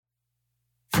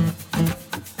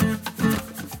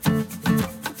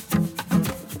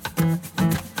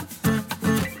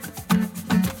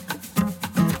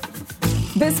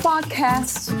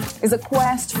podcast is a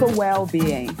quest for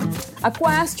well-being, a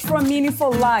quest for a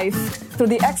meaningful life through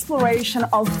the exploration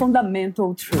of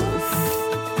fundamental truth.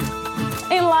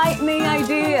 Enlightening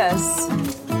ideas,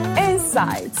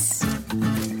 insights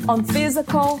on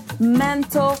physical,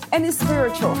 mental, and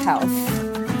spiritual health.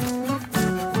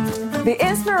 The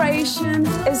inspiration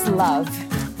is love.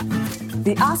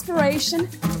 The aspiration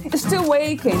is to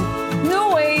awaken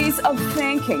new ways of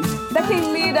thinking that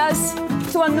can lead us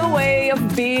to a new way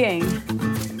of being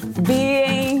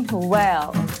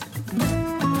well.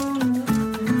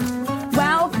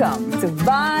 Welcome to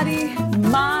Body,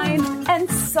 Mind, and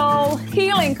Soul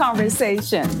Healing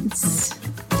Conversations.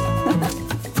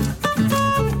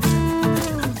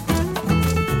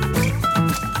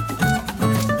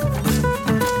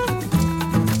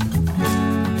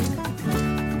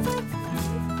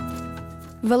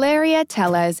 Valeria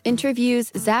Teles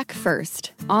interviews Zach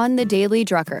First on The Daily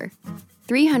Drucker.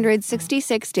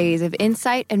 366 Days of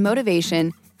Insight and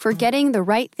Motivation for Getting the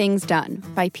Right Things Done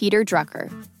by Peter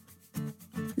Drucker.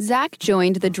 Zach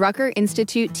joined the Drucker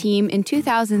Institute team in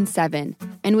 2007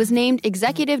 and was named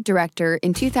Executive Director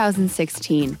in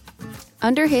 2016.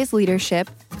 Under his leadership,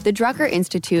 the Drucker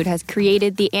Institute has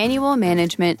created the annual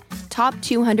management Top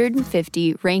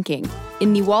 250 ranking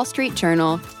in the Wall Street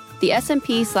Journal, the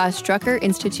S&P/Drucker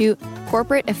Institute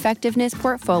Corporate Effectiveness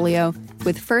Portfolio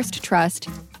with First Trust,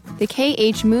 the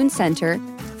K.H. Moon Center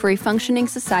for a Functioning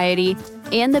Society,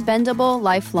 and the Bendable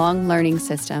Lifelong Learning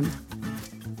System.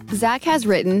 Zach has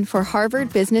written for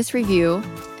Harvard Business Review,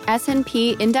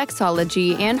 S&P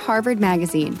Indexology, and Harvard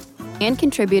Magazine, and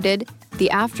contributed the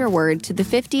afterword to the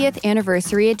 50th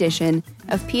anniversary edition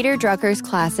of Peter Drucker's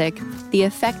classic, The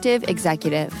Effective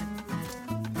Executive.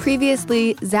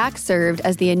 Previously, Zach served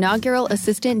as the inaugural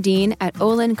assistant dean at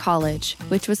Olin College,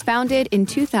 which was founded in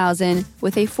 2000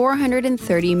 with a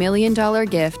 $430 million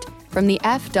gift from the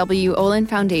F.W. Olin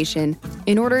Foundation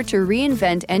in order to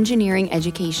reinvent engineering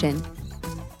education.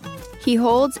 He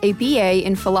holds a BA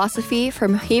in philosophy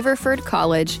from Haverford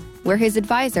College, where his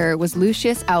advisor was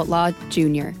Lucius Outlaw,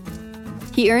 Jr.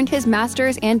 He earned his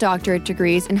master's and doctorate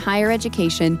degrees in higher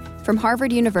education from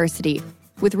Harvard University,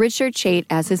 with Richard Chait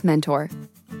as his mentor.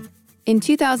 In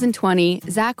 2020,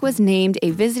 Zach was named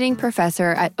a visiting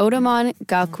professor at Otomon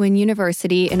Gakuen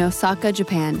University in Osaka,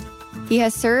 Japan. He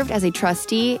has served as a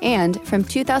trustee and, from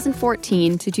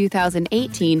 2014 to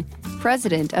 2018,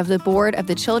 president of the board of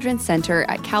the Children's Center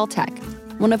at Caltech,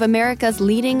 one of America's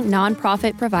leading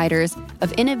nonprofit providers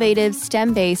of innovative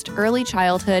STEM-based early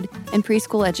childhood and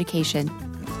preschool education.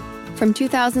 From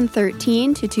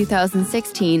 2013 to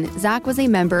 2016, Zach was a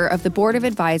member of the Board of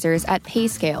Advisors at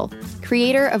PayScale,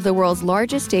 creator of the world's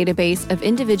largest database of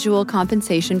individual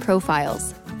compensation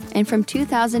profiles. And from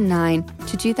 2009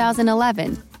 to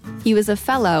 2011, he was a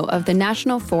fellow of the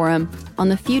National Forum on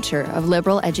the Future of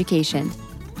Liberal Education.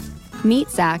 Meet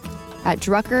Zach at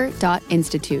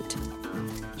drucker.institute.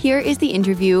 Here is the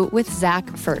interview with Zach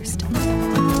First.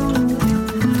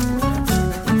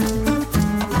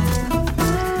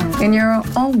 In your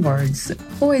own words,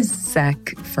 who is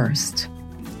Zach First?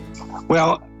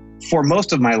 Well, for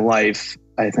most of my life,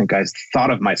 I think I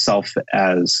thought of myself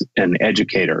as an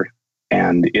educator.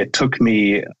 And it took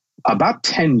me about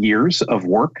 10 years of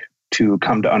work to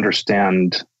come to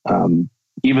understand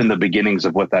even the beginnings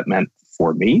of what that meant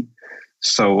for me.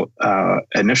 So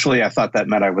initially, I thought that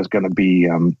meant I was going to be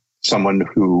someone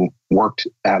who worked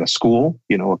at a school,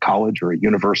 a college or a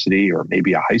university or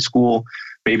maybe a high school.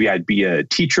 Maybe I'd be a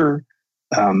teacher.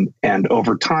 And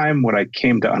over time, what I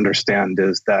came to understand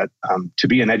is that to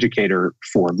be an educator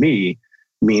for me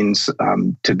means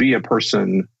to be a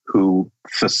person who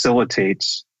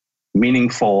facilitates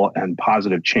meaningful and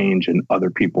positive change in other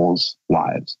people's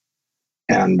lives.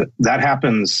 And that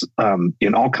happens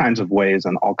in all kinds of ways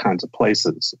and all kinds of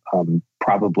places,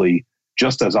 probably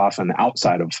just as often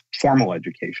outside of formal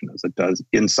education as it does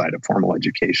inside of formal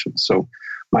education. So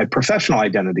my professional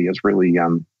identity is really, I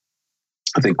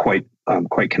think, quite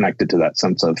connected to that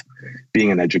sense of being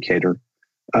an educator.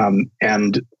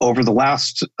 And over the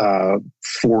last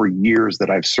 4 years that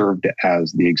I've served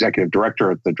as the executive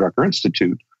director at the Drucker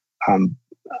Institute,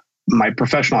 my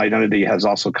professional identity has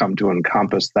also come to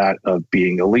encompass that of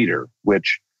being a leader,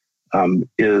 which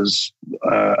is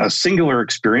a singular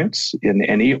experience in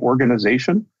any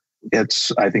organization.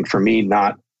 It's, I think, for me,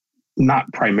 not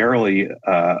primarily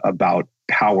about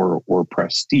power or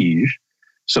prestige,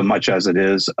 so much as it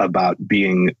is about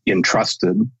being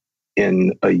entrusted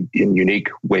in unique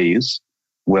ways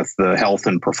with the health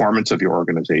and performance of your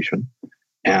organization,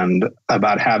 and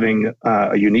about having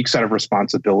a unique set of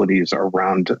responsibilities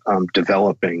around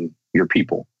developing your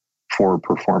people for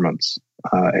performance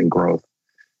and growth.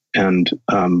 And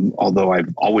although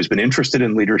I've always been interested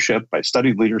in leadership, I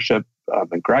studied leadership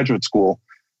in graduate school.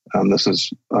 This has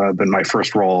been my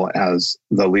first role as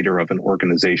the leader of an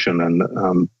organization.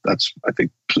 And that's, I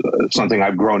think, something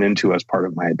I've grown into as part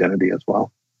of my identity as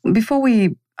well. Before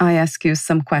I ask you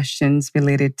some questions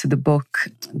related to the book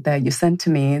that you sent to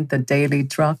me, The Daily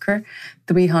Drucker,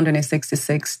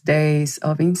 366 Days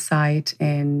of Insight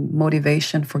and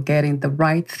Motivation for Getting the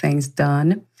Right Things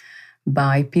Done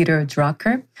by Peter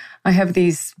Drucker. I have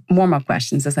these warm-up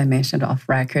questions, as I mentioned off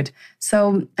record.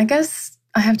 So I guess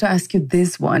I have to ask you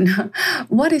this one.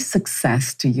 What is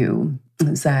success to you,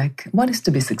 Zach? What is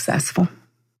to be successful?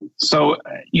 So,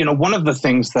 one of the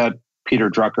things that Peter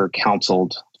Drucker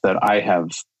counseled that I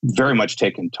have very much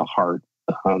taken to heart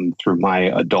through my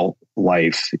adult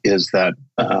life is that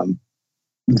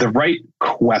the right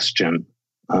question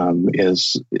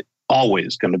is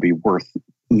always going to be worth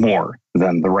more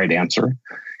than the right answer.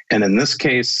 And in this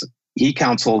case, he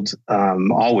counseled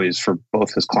always for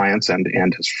both his clients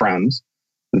and his friends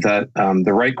that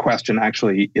the right question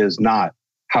actually is not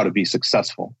how to be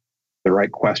successful. The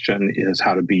right question is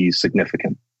how to be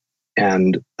significant.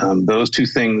 And those two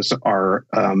things are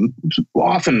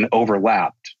often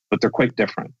overlapped, but they're quite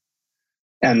different.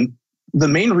 And the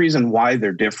main reason why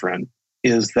they're different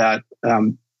is that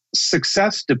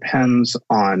success depends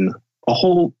on a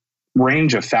whole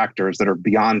range of factors that are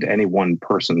beyond any one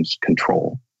person's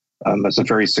control. As a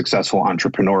very successful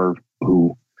entrepreneur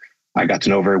who I got to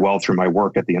know very well through my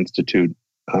work at the Institute,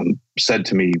 said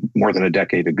to me more than a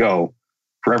decade ago,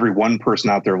 for every one person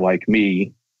out there like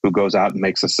me who goes out and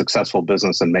makes a successful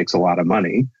business and makes a lot of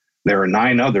money, there are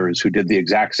 9 others who did the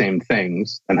exact same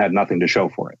things and had nothing to show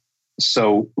for it.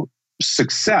 So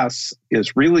success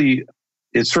is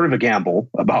sort of a gamble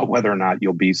about whether or not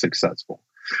you'll be successful.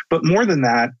 But more than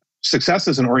that, success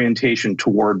is an orientation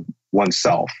toward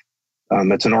oneself.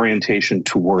 It's an orientation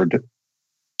toward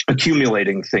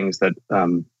accumulating things that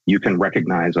you can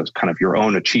recognize as kind of your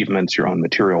own achievements, your own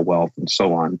material wealth, and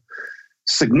so on.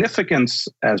 Significance,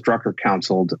 as Drucker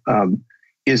counseled,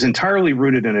 is entirely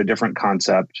rooted in a different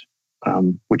concept,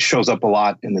 which shows up a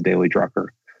lot in the Daily Drucker,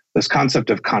 this concept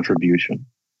of contribution.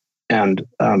 And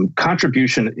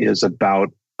contribution is about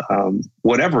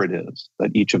whatever it is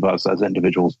that each of us as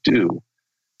individuals do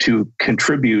to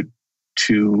contribute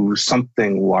to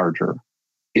something larger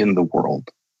in the world.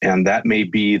 And that may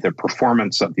be the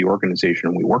performance of the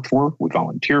organization we work for, we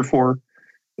volunteer for.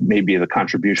 It may be the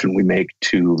contribution we make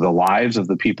to the lives of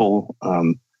the people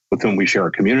with whom we share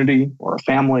a community or a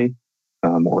family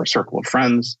or a circle of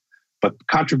friends. But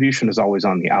contribution is always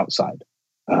on the outside.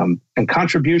 And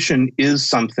contribution is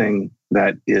something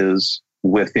that is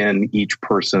within each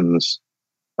person's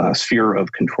sphere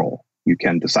of control. You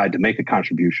can decide to make a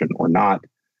contribution or not.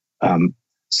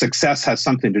 Success has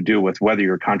something to do with whether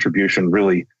your contribution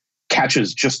really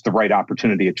catches just the right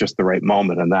opportunity at just the right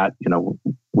moment. And that,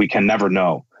 we can never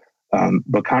know.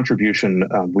 But contribution,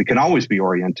 we can always be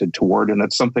oriented toward. And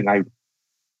that's something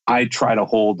I try to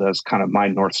hold as kind of my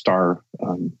North Star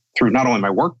through not only my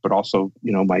work, but also,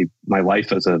 my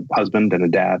life as a husband and a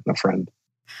dad and a friend.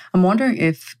 I'm wondering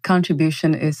if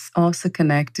contribution is also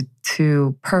connected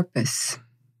to purpose.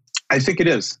 I think it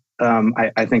is.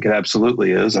 I think it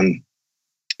absolutely is. And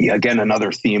again,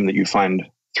 another theme that you find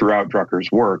throughout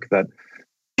Drucker's work, that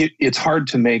it's hard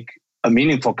to make a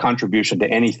meaningful contribution to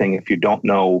anything if you don't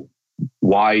know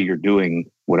why you're doing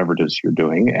whatever it is you're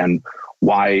doing and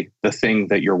why the thing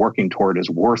that you're working toward is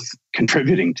worth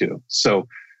contributing to. So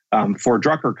for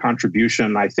Drucker,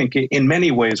 contribution, I think in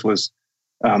many ways was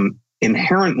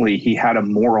inherently, he had a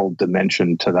moral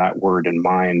dimension to that word in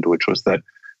mind, which was that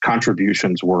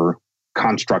contributions were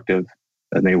constructive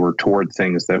and they were toward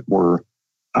things that were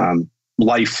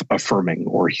life-affirming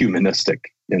or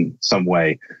humanistic in some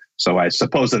way. So I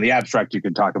suppose in the abstract, you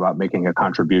could talk about making a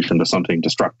contribution to something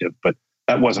destructive, but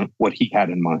that wasn't what he had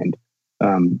in mind.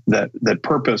 That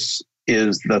purpose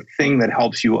is the thing that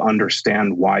helps you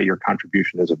understand why your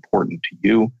contribution is important to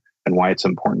you and why it's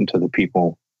important to the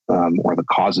people or the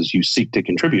causes you seek to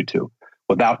contribute to.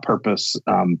 Without purpose,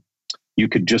 you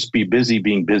could just be busy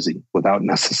being busy without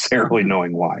necessarily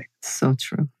knowing why. So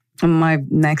true. My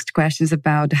next question is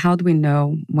about how do we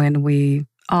know when we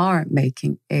are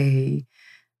making a,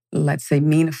 let's say,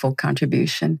 meaningful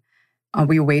contribution? Are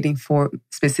we waiting for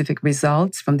specific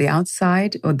results from the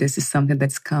outside, or this is something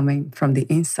that's coming from the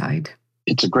inside?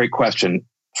 It's a great question.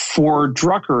 For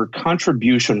Drucker,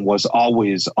 contribution was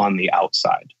always on the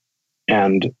outside.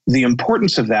 And the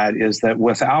importance of that is that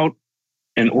without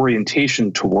an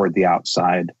orientation toward the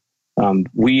outside,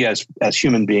 we as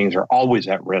human beings are always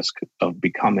at risk of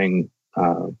becoming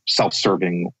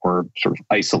self-serving or sort of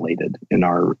isolated in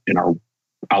our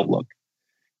outlook.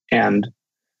 And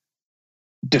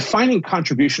defining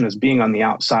contribution as being on the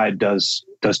outside does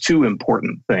two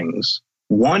important things.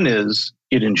 One is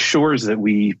it ensures that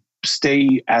we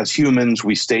stay as humans,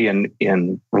 we stay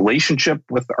in relationship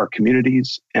with our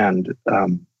communities, and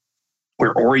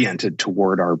we're oriented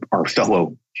toward our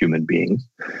fellow human beings.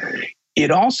 It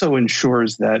also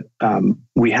ensures that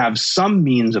we have some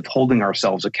means of holding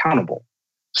ourselves accountable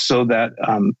so that,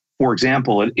 for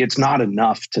example, it's not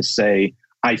enough to say,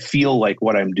 I feel like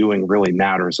what I'm doing really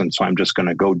matters, and so I'm just going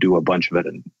to go do a bunch of it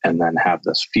and then have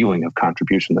this feeling of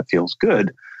contribution that feels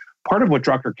good. Part of what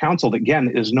Drucker counseled, again,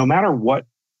 is no matter what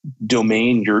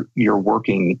domain you're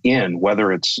working in,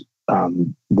 whether it's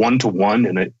one-to-one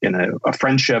in a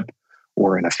friendship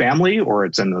or in a family, or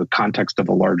it's in the context of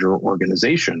a larger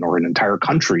organization or an entire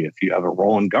country if you have a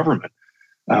role in government.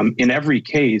 In every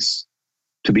case,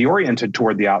 to be oriented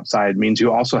toward the outside means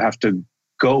you also have to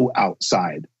go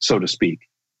outside, so to speak,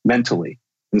 mentally,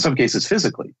 in some cases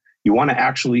physically. You want to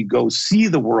actually go see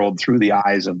the world through the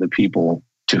eyes of the people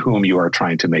to whom you are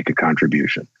trying to make a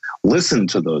contribution. Listen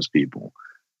to those people.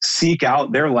 Seek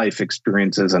out their life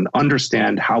experiences and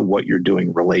understand how what you're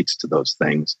doing relates to those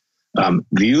things.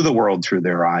 View the world through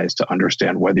their eyes to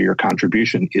understand whether your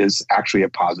contribution is actually a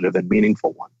positive and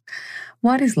meaningful one.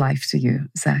 What is life to you,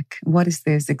 Zach? What is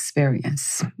this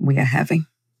experience we are having?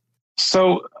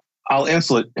 So I'll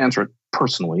answer it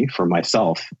personally for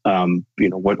myself.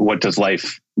 What does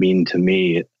life mean to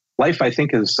me? Life, I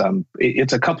think, is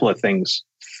it's a couple of things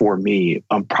for me.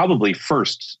 Probably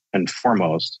first and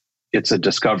foremost, it's a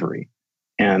discovery,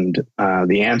 and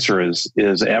the answer is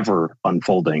ever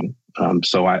unfolding.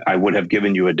 So I would have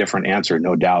given you a different answer,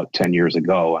 no doubt, 10 years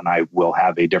ago, and I will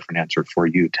have a different answer for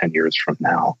you 10 years from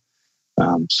now.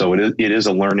 So it is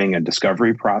a learning and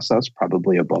discovery process,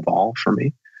 probably above all for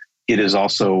me. It is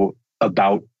also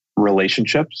about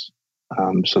relationships,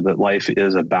 so that life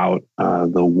is about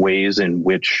the ways in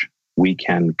which we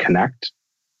can connect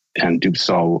and do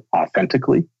so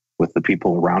authentically with the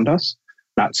people around us,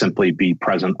 not simply be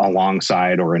present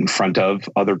alongside or in front of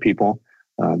other people,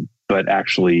 but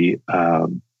actually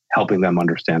helping them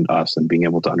understand us and being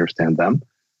able to understand them.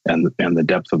 And the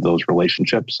depth of those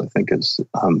relationships, I think,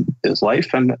 is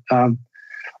life. And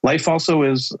life also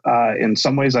is, in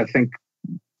some ways, I think,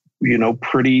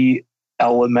 pretty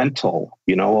elemental.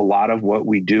 A lot of what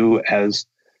we do as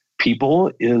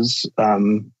people is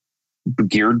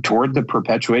geared toward the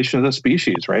perpetuation of the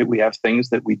species, right? We have things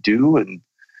that we do, and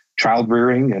child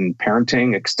rearing and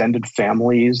parenting, extended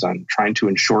families, and trying to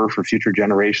ensure for future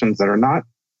generations that are not,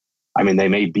 they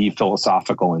may be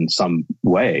philosophical in some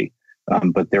way,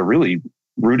 but they're really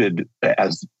rooted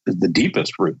as the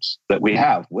deepest roots that we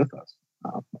have with us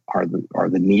are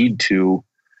the need to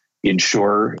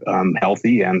ensure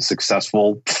healthy and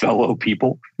successful fellow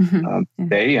people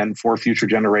today and for future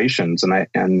generations.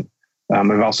 And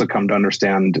I've also come to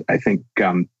understand, I think,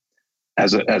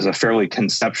 as a fairly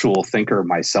conceptual thinker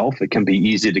myself, it can be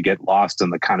easy to get lost in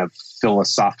the kind of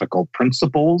philosophical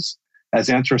principles as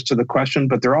answers to the question,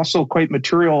 but they're also quite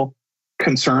material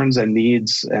concerns and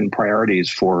needs and priorities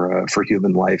for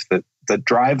human life that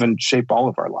drive and shape all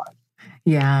of our lives.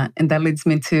 Yeah, and that leads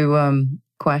me to a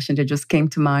question that just came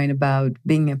to mind about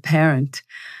being a parent.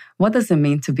 What does it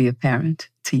mean to be a parent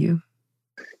to you?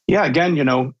 Yeah, again,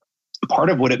 part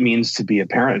of what it means to be a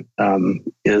parent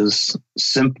is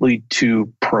simply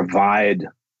to provide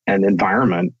an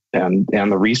environment and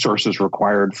the resources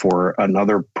required for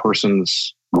another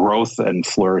person's growth and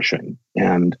flourishing.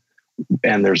 And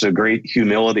there's a great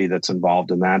humility that's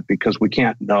involved in that, because we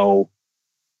can't know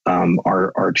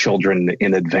our children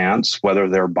in advance, whether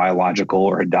they're biological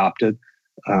or adopted.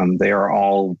 They are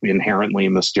all inherently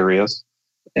mysterious.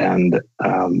 And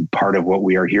part of what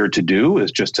we are here to do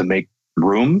is just to make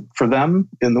room for them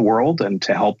in the world and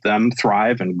to help them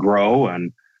thrive and grow.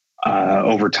 And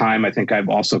over time, I think I've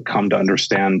also come to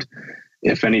understand,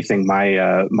 if anything,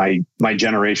 my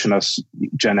generation of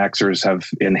Gen Xers have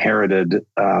inherited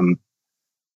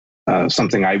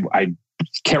something I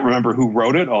can't remember who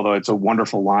wrote it, although it's a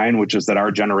wonderful line, which is that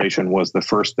our generation was the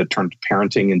first that turned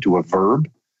parenting into a verb.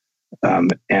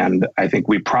 And I think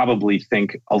we probably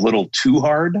think a little too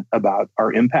hard about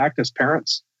our impact as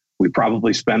parents. We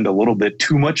probably spend a little bit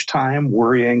too much time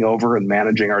worrying over and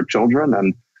managing our children.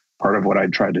 And part of what I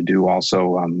tried to do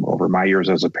also over my years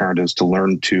as a parent is to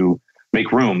learn to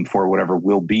make room for whatever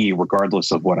will be,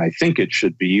 regardless of what I think it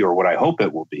should be or what I hope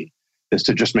it will be, is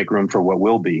to just make room for what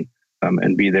will be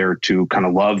and be there to kind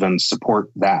of love and support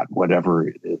that, whatever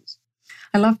it is.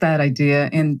 I love that idea.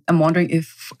 And I'm wondering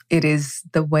if it is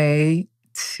the way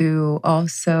to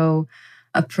also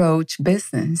approach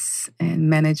business and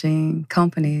managing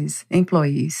companies,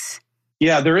 employees?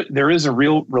 Yeah, there is a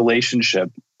real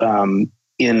relationship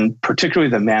in particularly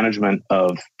the management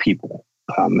of people.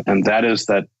 And that is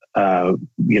that,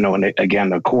 and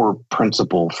again, a core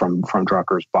principle from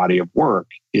Drucker's body of work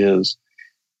is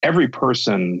every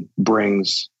person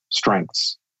brings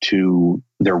strengths to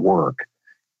their work.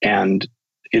 And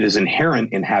it is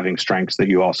inherent in having strengths that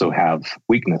you also have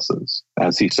weaknesses.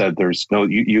 As he said,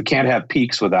 you can't have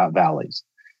peaks without valleys.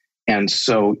 And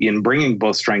so in bringing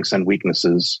both strengths and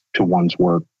weaknesses to one's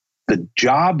work, the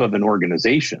job of an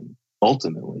organization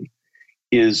ultimately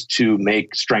is to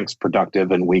make strengths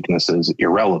productive and weaknesses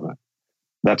irrelevant.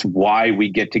 That's why we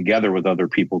get together with other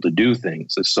people to do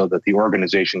things, is so that the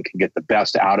organization can get the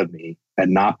best out of me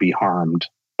and not be harmed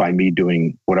by me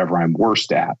doing whatever I'm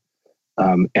worst at.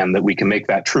 And that we can make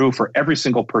that true for every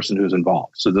single person who's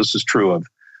involved. So this is true of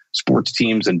sports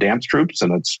teams and dance troupes,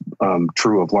 and it's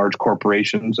true of large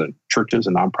corporations and churches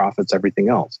and nonprofits, everything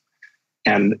else.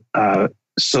 And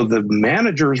so the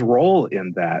manager's role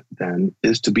in that then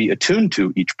is to be attuned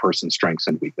to each person's strengths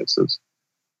and weaknesses,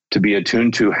 to be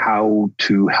attuned to how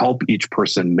to help each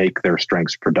person make their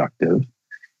strengths productive.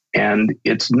 And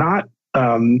it's not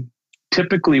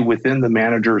typically within the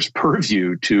manager's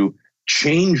purview to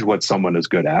change what someone is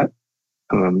good at.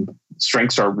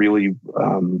 Strengths are really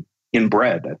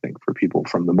inbred, I think, for people.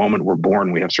 From the moment we're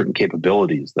born, we have certain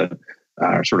capabilities that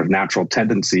are sort of natural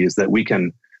tendencies that we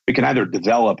can either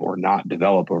develop or not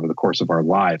develop over the course of our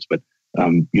lives. But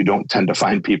you don't tend to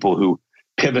find people who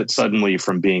pivot suddenly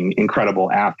from being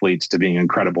incredible athletes to being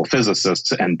incredible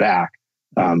physicists and back.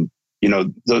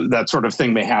 That sort of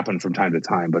thing may happen from time to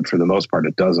time, but for the most part,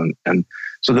 it doesn't. And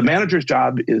so the manager's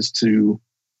job is to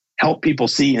help people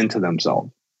see into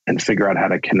themselves and figure out how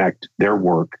to connect their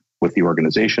work with the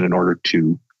organization in order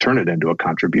to turn it into a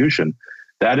contribution.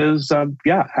 That is,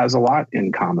 has a lot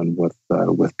in common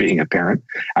with being a parent.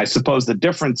 I suppose the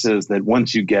difference is that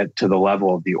once you get to the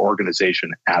level of the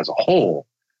organization as a whole,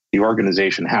 the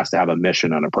organization has to have a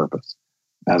mission and a purpose,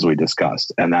 as we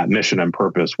discussed. And that mission and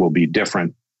purpose will be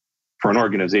different for an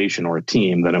organization or a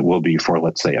team than it will be for,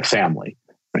 let's say, a family.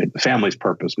 Right? The family's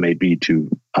purpose may be to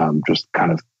just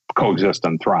kind of coexist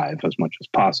and thrive as much as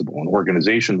possible. An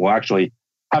organization will actually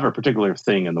have a particular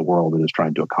thing in the world it is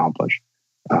trying to accomplish.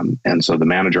 And so the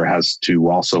manager has to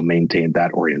also maintain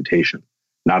that orientation,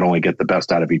 not only get the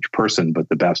best out of each person, but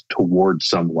the best towards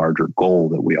some larger goal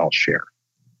that we all share.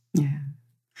 Yeah.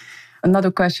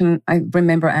 Another question I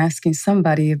remember asking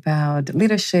somebody about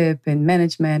leadership and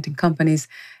management in companies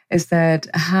is that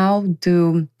how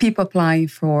do people applying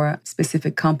for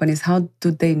specific companies, how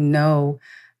do they know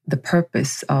the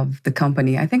purpose of the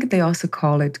company? I think they also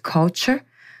call it culture.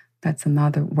 That's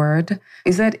another word.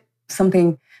 Is that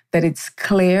something that it's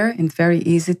clear and very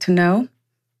easy to know?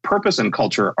 Purpose and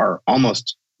culture are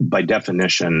almost by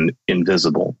definition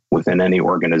invisible within any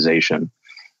organization.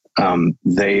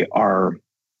 They are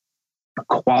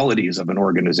qualities of an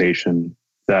organization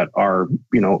that are,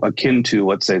 akin to,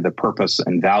 let's say, the purpose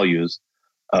and values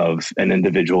of an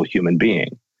individual human being.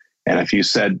 And if you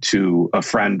said to a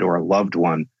friend or a loved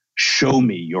one, show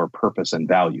me your purpose and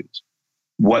values,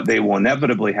 what they will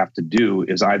inevitably have to do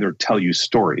is either tell you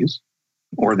stories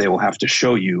or they will have to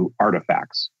show you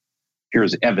artifacts.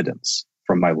 Here's evidence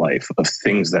from my life of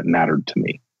things that mattered to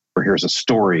me. Or here's a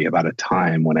story about a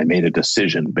time when I made a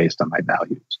decision based on my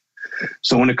values.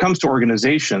 So when it comes to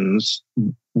organizations,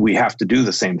 we have to do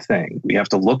the same thing. We have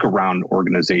to look around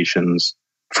organizations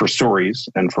for stories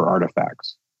and for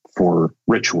artifacts, for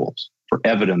rituals, for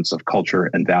evidence of culture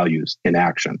and values in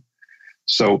action.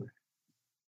 So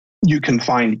you can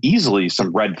find easily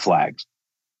some red flags.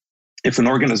 If an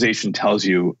organization tells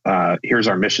you, here's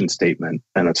our mission statement,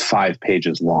 and it's 5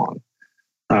 pages long,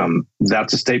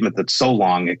 that's a statement that's so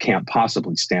long it can't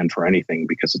possibly stand for anything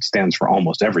because it stands for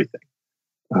almost everything.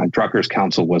 Drucker's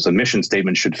counsel was a mission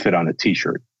statement should fit on a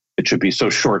t-shirt. It should be so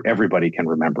short everybody can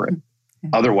remember it.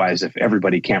 Otherwise, if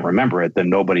everybody can't remember it, then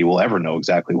nobody will ever know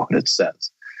exactly what it says.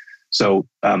 So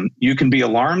you can be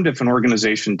alarmed if an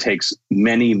organization takes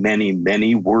many, many,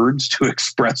 many words to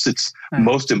express its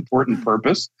most important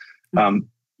purpose.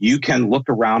 You can look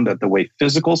around at the way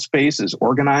physical space is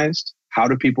organized. How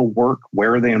do people work?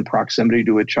 Where are they in proximity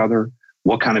to each other?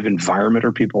 What kind of environment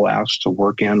are people asked to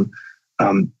work in?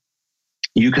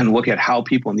 You can look at how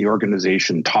people in the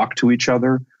organization talk to each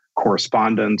other,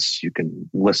 correspondence. You can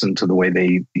listen to the way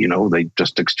they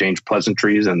just exchange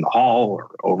pleasantries in the hall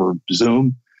or over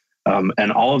Zoom.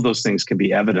 And all of those things can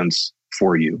be evidence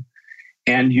for you.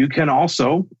 And you can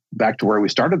also, back to where we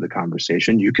started the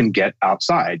conversation, you can get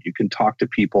outside. You can talk to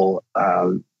people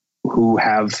who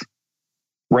have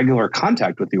regular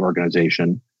contact with the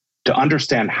organization to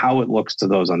understand how it looks to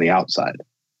those on the outside.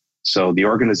 So the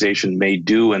organization may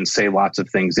do and say lots of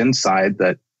things inside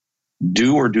that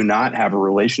do or do not have a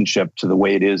relationship to the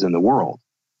way it is in the world.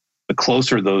 The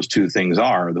closer those two things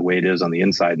are, the way it is on the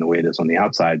inside and the way it is on the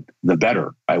outside, the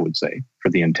better, I would say, for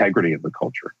the integrity of the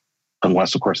culture.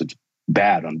 Unless, of course, it's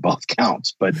bad on both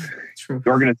counts. But the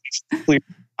organization is clearly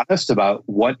honest about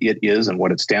what it is and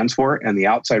what it stands for, and the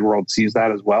outside world sees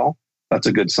that as well. That's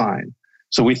a good sign.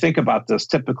 So we think about this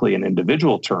typically in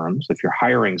individual terms. If you're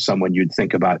hiring someone, you'd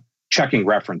think about checking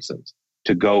references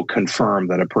to go confirm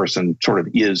that a person sort of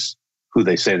is who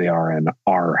they say they are and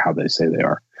are how they say they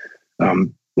are.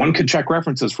 One could check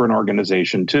references for an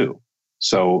organization too.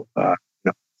 So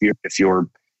if you're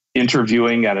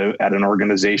interviewing at an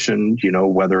organization,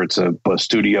 whether it's a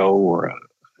studio or a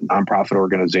nonprofit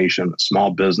organization, a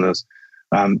small business,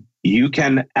 you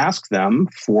can ask them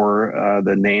for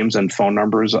the names and phone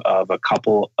numbers of a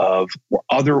couple of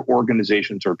other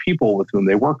organizations or people with whom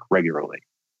they work regularly.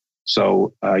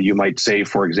 So you might say,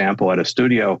 for example, at a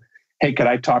studio, hey, could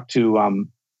I talk to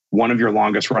one of your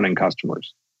longest running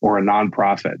customers or a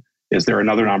nonprofit? Is there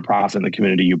another nonprofit in the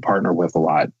community you partner with a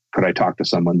lot? Could I talk to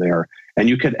someone there? And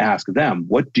you could ask them,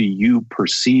 what do you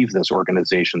perceive this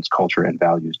organization's culture and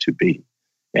values to be?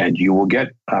 And you will get,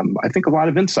 I think, a lot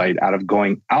of insight out of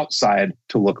going outside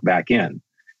to look back in,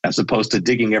 as opposed to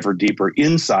digging ever deeper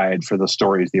inside for the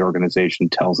stories the organization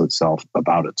tells itself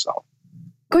about itself.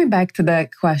 Going back to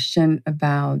that question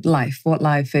about life, what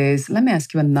life is, let me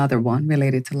ask you another one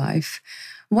related to life.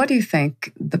 What do you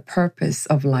think the purpose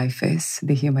of life is,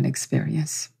 the human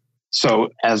experience? So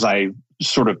as I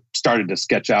sort of started to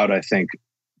sketch out, I think,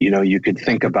 you could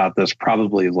think about this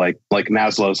probably like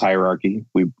Maslow's hierarchy.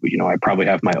 I probably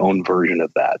have my own version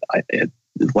of that.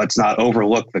 Let's not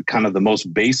overlook the kind of the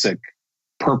most basic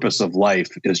purpose of life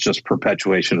is just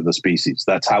perpetuation of the species.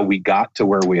 That's how we got to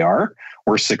where we are.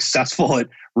 We're successful at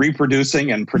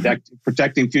reproducing and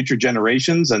protecting future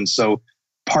generations. And so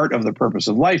part of the purpose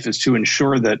of life is to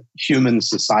ensure that human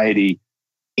society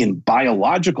in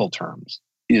biological terms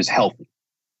is healthy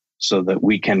so that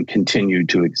we can continue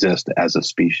to exist as a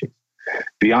species.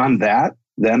 Beyond that,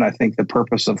 then I think the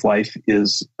purpose of life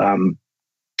is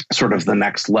sort of the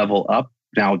next level up.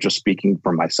 Now, just speaking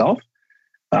for myself,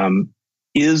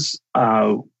 is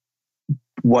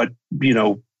what,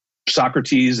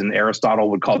 Socrates and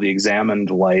Aristotle would call the examined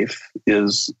life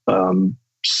is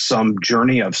some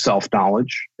journey of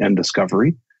self-knowledge and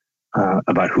discovery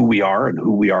about who we are and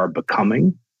who we are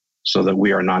becoming, so that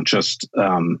we are not just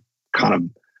kind of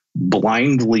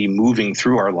blindly moving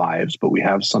through our lives, but we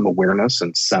have some awareness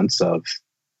and sense of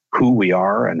who we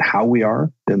are and how we are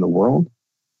in the world.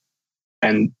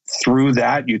 And through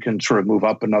that, you can sort of move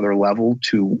up another level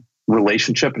to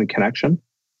relationship and connection.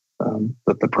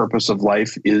 That the purpose of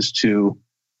life is to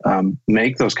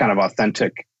make those kind of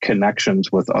authentic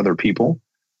connections with other people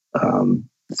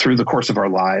through the course of our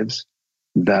lives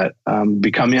that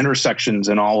become intersections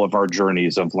in all of our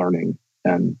journeys of learning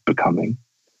and becoming.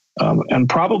 And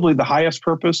probably the highest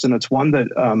purpose, and it's one that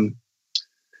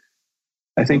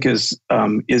I think is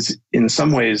in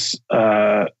some ways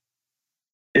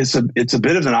it's a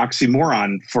bit of an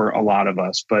oxymoron for a lot of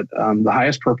us, but the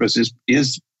highest purpose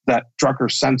is that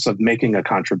Drucker sense of making a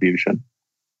contribution.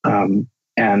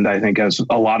 And I think as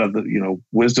a lot of the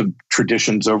wisdom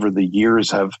traditions over the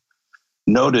years have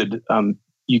noted,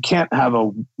 you can't have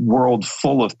a world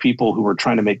full of people who are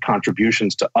trying to make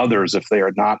contributions to others if they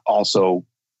are not also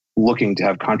looking to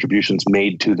have contributions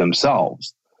made to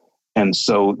themselves. And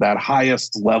so that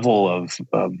highest level of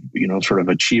sort of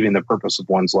achieving the purpose of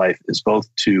one's life is both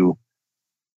to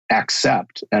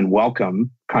accept and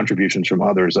welcome contributions from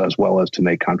others, as well as to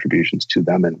make contributions to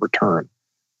them in return.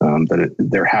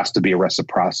 There has to be a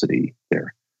reciprocity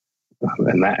there.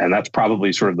 And that's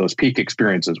probably sort of those peak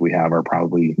experiences we have are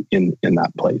probably in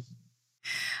that place.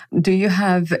 Do you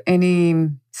have any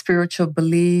spiritual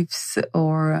beliefs,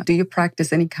 or do you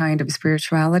practice any kind of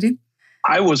spirituality?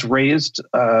 I was raised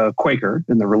Quaker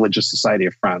in the Religious Society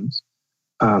of Friends.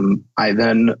 I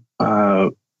then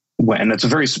and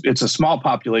it's a small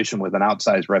population with an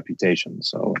outsized reputation.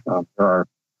 So there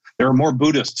are more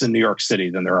Buddhists in New York City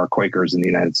than there are Quakers in the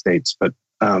United States. But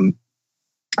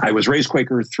I was raised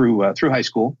Quaker through high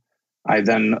school. I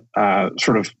then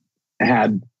sort of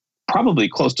had probably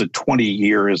close to 20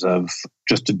 years of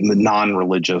just a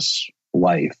non-religious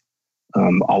life,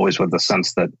 always with the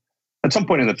sense that at some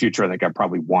point in the future, I think I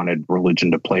probably wanted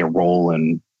religion to play a role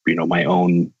in my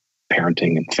own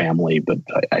parenting and family, but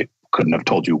I couldn't have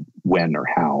told you when or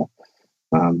how.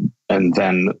 And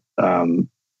then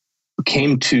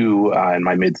came to, in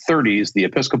my mid-30s, the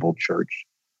Episcopal Church,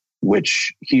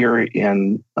 which here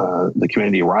in the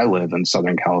community where I live in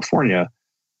Southern California,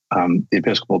 the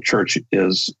Episcopal Church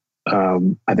is,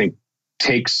 I think,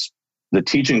 takes the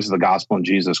teachings of the gospel and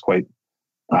Jesus quite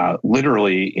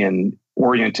literally in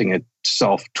orienting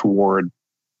itself toward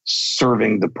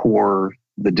serving the poor,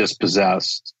 the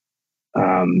dispossessed,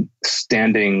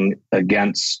 standing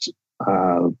against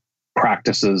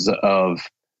practices of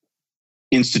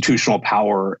institutional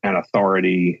power and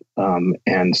authority,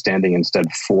 and standing instead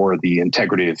for the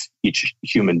integrity of each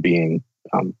human being.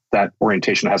 That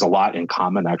orientation has a lot in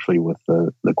common, actually, with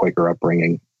the Quaker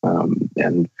upbringing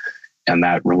and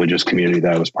that religious community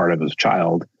that I was part of as a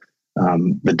child.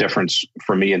 The difference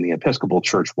for me in the Episcopal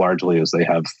Church largely is they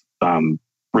have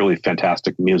really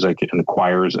fantastic music and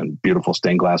choirs and beautiful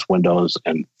stained glass windows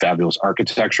and fabulous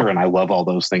architecture. And I love all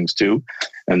those things too.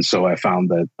 And so I found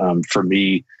that for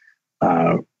me,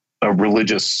 a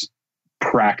religious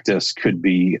practice could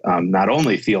be not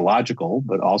only theological,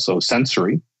 but also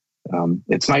sensory.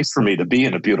 It's nice for me to be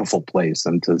in a beautiful place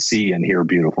and to see and hear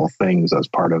beautiful things as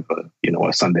part of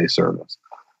a Sunday service,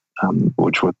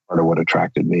 which was part of what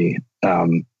attracted me.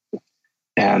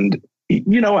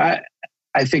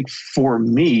 I think for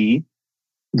me,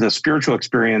 the spiritual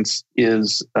experience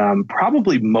is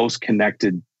probably most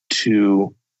connected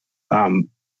to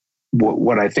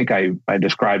what I think I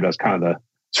described as kind of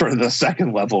the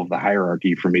second level of the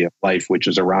hierarchy for me of life, which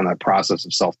is around that process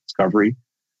of self-discovery.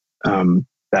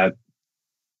 That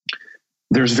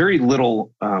there's very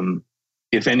little,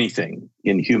 if anything,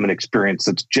 in human experience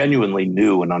that's genuinely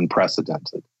new and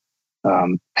unprecedented.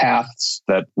 Paths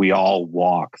that we all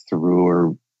walk through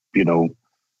are,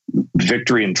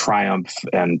 victory and triumph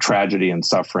and tragedy and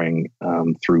suffering,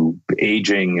 through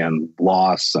aging and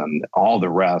loss and all the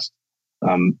rest.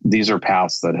 These are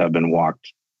paths that have been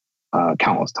walked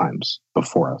countless times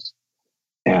before us.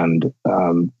 And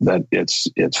that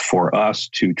it's for us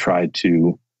to try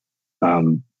to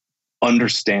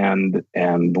understand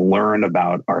and learn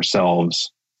about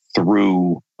ourselves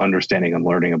through understanding and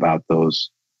learning about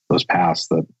those paths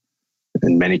that,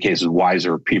 in many cases,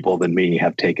 wiser people than me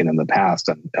have taken in the past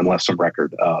and left some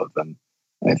record of. And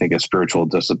I think a spiritual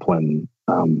discipline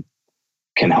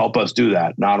can help us do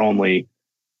that, not only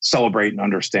celebrate and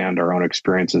understand our own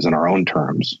experiences in our own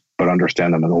terms, but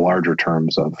understand them in the larger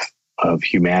terms of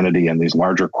humanity and these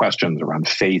larger questions around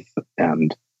faith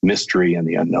and mystery and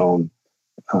the unknown.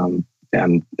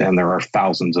 And there are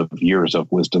thousands of years of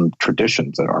wisdom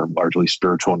traditions that are largely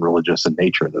spiritual and religious in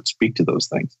nature that speak to those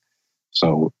things.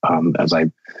 So as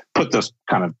I put this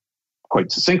kind of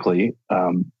quite succinctly,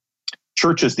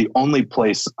 church is the only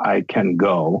place I can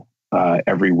go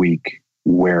every week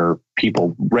where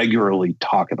people regularly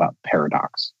talk about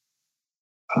paradox.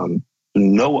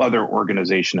 No other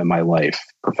organization in my life,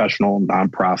 professional,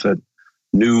 nonprofit,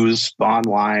 news,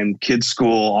 online, kids'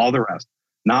 school, all the rest,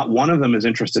 not one of them is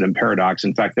interested in paradox.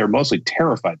 In fact, they're mostly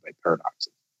terrified by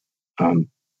paradoxes.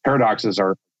 Paradoxes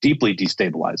are deeply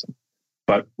destabilizing.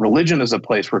 But religion is a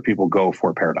place where people go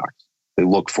for paradox. They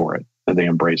look for it and they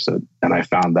embrace it. And I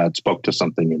found that spoke to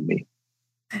something in me.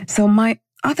 So my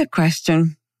other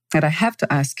question that I have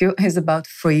to ask you is about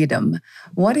freedom.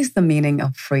 What is the meaning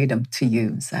of freedom to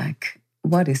you, Zach?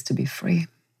 What is to be free?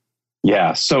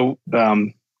 Yeah. So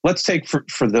let's take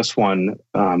for this one,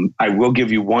 I will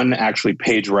give you one actually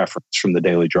page reference from the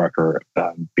Daily Drucker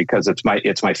because it's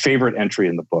my favorite entry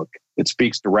in the book. It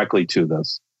speaks directly to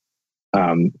this.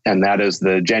 And that is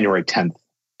the January 10th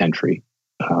entry,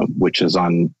 which is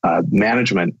on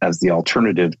management as the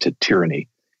alternative to tyranny.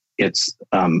 It's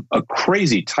a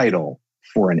crazy title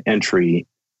for an entry,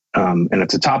 and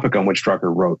it's a topic on which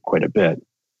Drucker wrote quite a bit.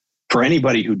 For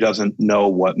anybody who doesn't know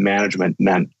what management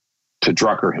meant to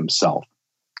Drucker himself,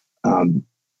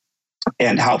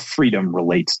 and how freedom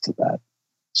relates to that.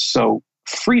 So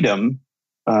freedom,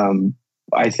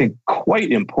 I think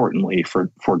quite importantly for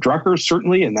Drucker,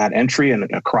 certainly in that entry and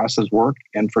across his work,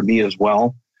 and for me as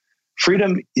well,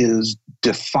 freedom is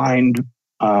defined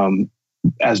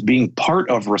as being part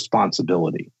of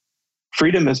responsibility.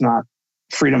 Freedom is not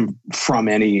freedom from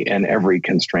any and every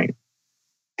constraint.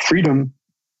 Freedom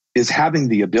is having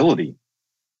the ability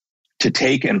to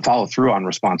take and follow through on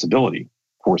responsibility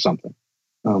for something.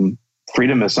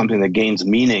 Freedom is something that gains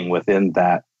meaning within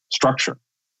that structure.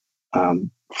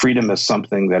 Freedom is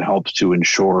something that helps to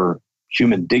ensure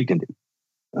human dignity.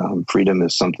 Freedom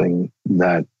is something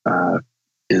that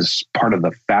is part of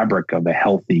the fabric of a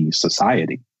healthy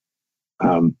society.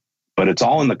 But it's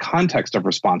all in the context of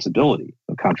responsibility,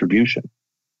 of contribution.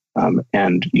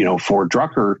 And, for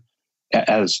Drucker,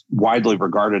 as widely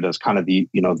regarded as kind of the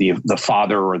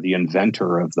father or the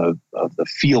inventor of the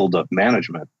field of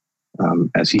management,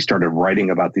 as he started writing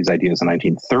about these ideas in the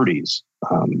 1930s,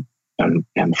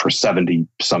 and for 70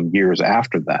 some years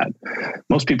after that.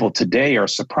 Most people today are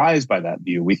surprised by that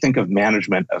view. We think of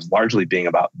management as largely being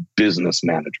about business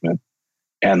management,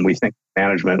 and we think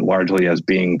management largely as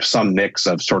being some mix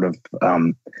of sort of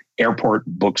airport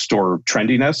bookstore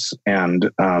trendiness and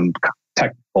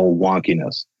technical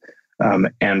wonkiness.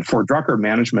 And for Drucker,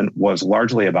 management was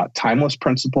largely about timeless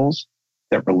principles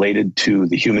that related to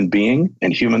the human being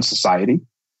and human society,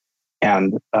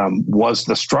 and was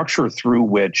the structure through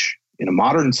which, in a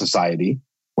modern society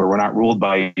where we're not ruled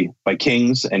by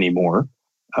kings anymore,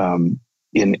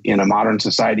 in a modern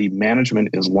society, management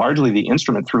is largely the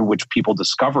instrument through which people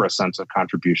discover a sense of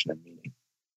contribution and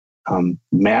meaning.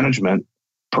 Management,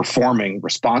 performing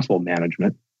responsible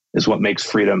management, is what makes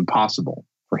freedom possible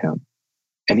for him.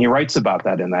 And he writes about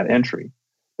that in that entry,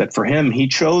 that for him, he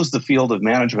chose the field of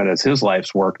management as his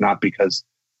life's work, not because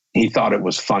he thought it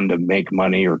was fun to make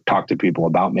money or talk to people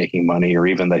about making money, or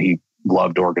even that he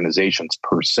loved organizations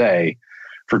per se.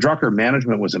 For Drucker,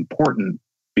 management was important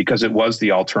because it was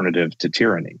the alternative to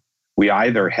tyranny. We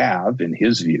either have, in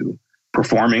his view,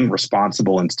 performing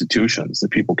responsible institutions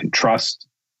that people can trust,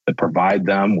 that provide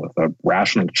them with a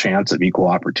rational chance of equal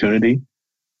opportunity,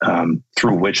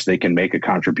 through which they can make a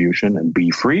contribution and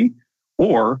be free,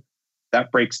 or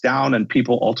that breaks down and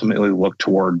people ultimately look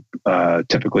toward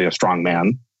typically a strong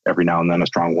man, every now and then a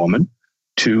strong woman,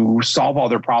 to solve all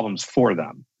their problems for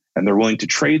them. And they're willing to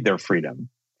trade their freedom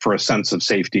for a sense of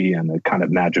safety and a kind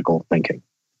of magical thinking.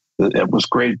 It was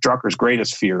Drucker's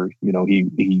greatest fear.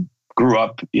 He grew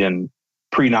up in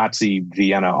pre-Nazi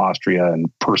Vienna, Austria, and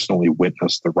personally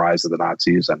witnessed the rise of the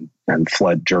Nazis and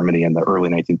fled Germany in the early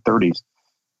 1930s.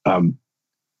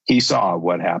 He saw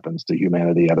what happens to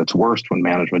humanity at its worst when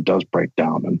management does break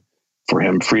down. And for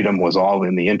him, freedom was all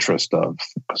in the interest of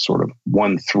sort of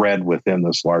one thread within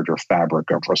this larger fabric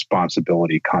of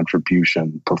responsibility,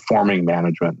 contribution, performing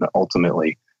management, and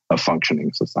ultimately a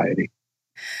functioning society.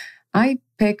 I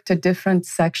picked a different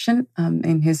section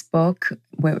in his book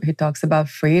where he talks about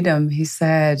freedom. He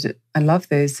said, I love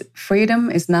this, freedom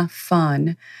is not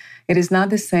fun. It is not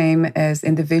the same as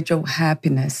individual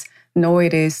happiness, nor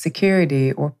it is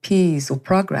security or peace or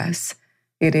progress.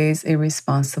 It is a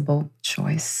responsible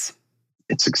choice.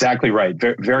 It's exactly right.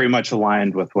 Very much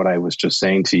aligned with what I was just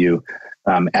saying to you.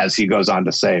 As he goes on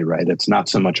to say, right, it's not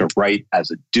so much a right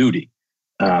as a duty.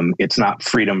 It's not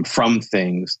freedom from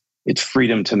things. It's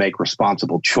freedom to make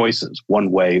responsible choices one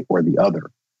way or the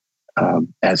other.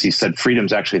 As he said, freedom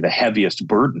is actually the heaviest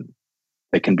burden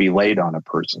that can be laid on a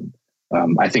person.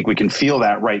 I think we can feel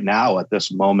that right now at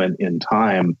this moment in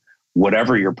time,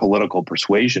 whatever your political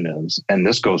persuasion is. And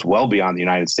this goes well beyond the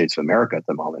United States of America at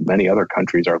the moment. Many other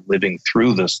countries are living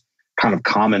through this kind of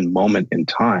common moment in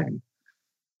time.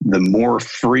 The more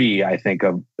free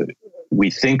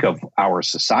we think of our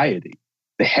society,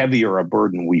 the heavier a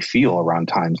burden we feel around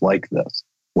times like this,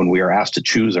 when we are asked to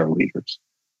choose our leaders.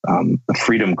 The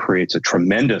freedom creates a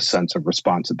tremendous sense of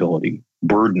responsibility,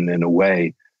 burden in a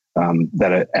way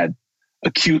that at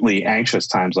acutely anxious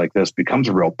times like this becomes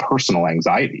a real personal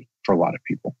anxiety for a lot of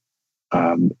people.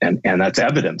 And that's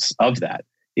evidence of that.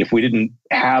 If we didn't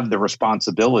have the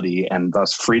responsibility and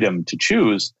thus freedom to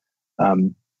choose,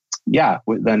 then,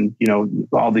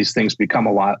 all these things become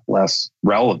a lot less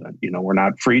relevant. We're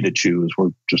not free to choose. We're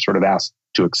just sort of asked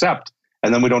to accept.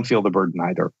 And then we don't feel the burden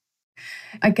either.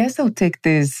 I guess I'll take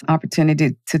this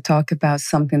opportunity to talk about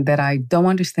something that I don't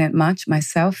understand much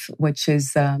myself, which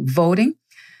is voting.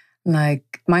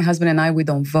 Like my husband and I, we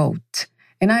don't vote.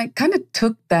 And I kind of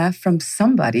took that from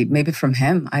somebody, maybe from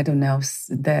him, I don't know,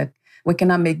 that we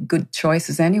cannot make good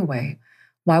choices anyway.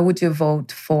 Why would you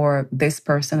vote for this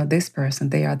person or this person?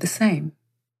 They are the same.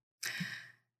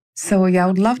 So, I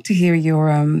would love to hear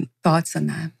your thoughts on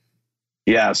that.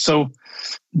 Yeah, so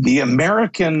the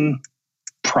American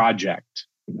project,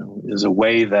 is a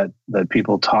way that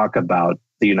people talk about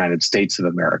the United States of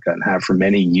America and have for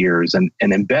many years. And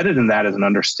embedded in that is an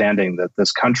understanding that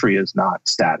this country is not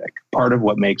static. Part of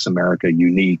what makes America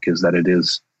unique is that it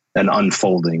is an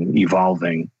unfolding,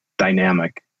 evolving,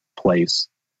 dynamic place.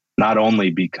 Not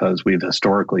only because we've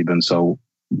historically been so,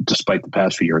 despite the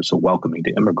past few years, so welcoming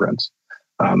to immigrants,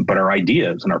 but our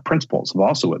ideas and our principles have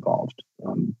also evolved.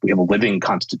 We have a living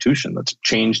constitution that's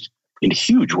changed in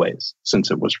huge ways since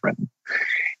it was written.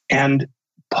 And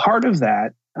part of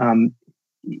that,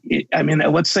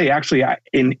 let's say actually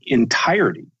in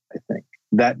entirety, I think,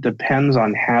 that depends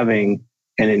on having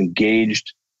an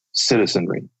engaged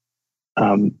citizenry.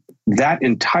 That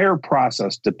entire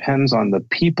process depends on the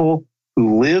people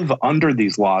who live under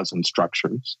these laws and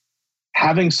structures,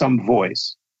 having some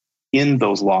voice in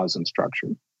those laws and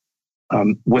structures.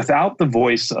 Without the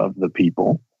voice of the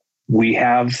people, we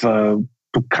have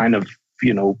kind of,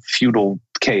 feudal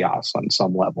chaos on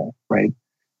some level, right?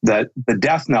 That the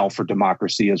death knell for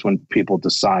democracy is when people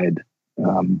decide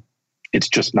it's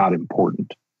just not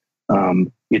important.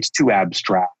 It's too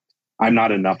abstract. I'm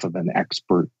not enough of an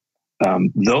expert.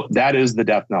 Though that is the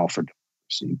death knell for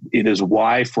democracy. It is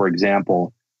why, for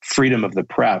example, freedom of the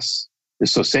press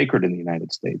is so sacred in the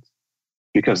United States,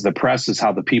 because the press is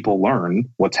how the people learn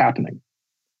what's happening.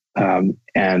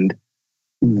 And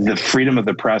the freedom of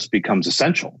the press becomes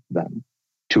essential then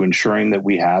to ensuring that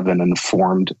we have an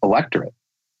informed electorate.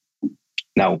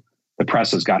 Now, the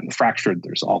press has gotten fractured.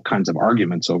 There's all kinds of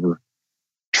arguments over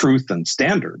truth and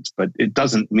standards, but it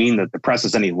doesn't mean that the press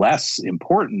is any less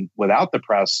important. Without the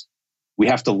press, we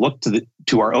have to look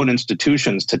to our own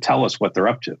institutions to tell us what they're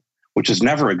up to, which is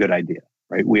never a good idea,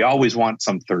 right? We always want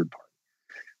some third party.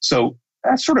 So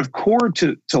that's sort of core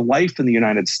to life in the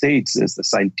United States, is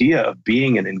this idea of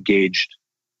being an engaged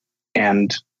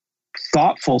and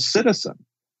thoughtful citizen.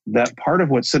 That part of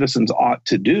what citizens ought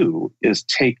to do is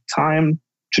take time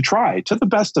to try, to the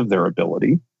best of their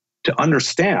ability, to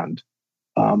understand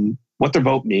what their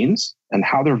vote means and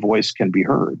how their voice can be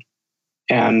heard.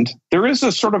 And there is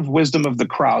a sort of wisdom of the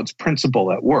crowds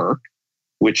principle at work,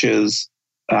 which is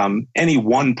any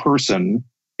one person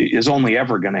is only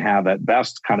ever going to have at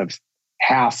best kind of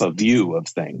half a view of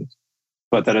things.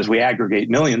 But that as we aggregate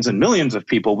millions and millions of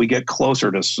people, we get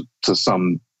closer to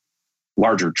some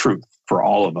larger truth for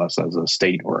all of us as a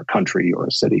state or a country or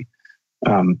a city.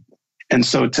 And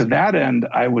so to that end,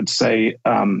 I would say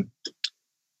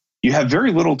you have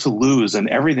very little to lose and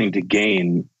everything to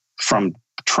gain from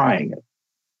trying it.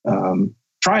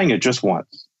 Trying it just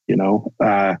once,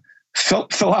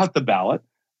 fill out the ballot,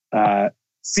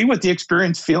 see what the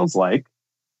experience feels like.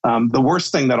 The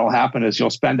worst thing that'll happen is you'll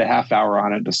spend a half hour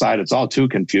on it, decide it's all too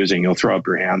confusing. You'll throw up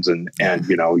your hands and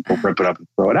you'll rip it up and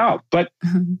throw it out. But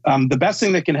the best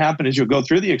thing that can happen is you'll go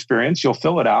through the experience, you'll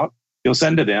fill it out, you'll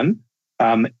send it in,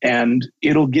 and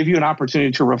it'll give you an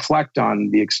opportunity to reflect on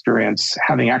the experience,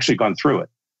 having actually gone through it.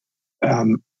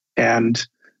 And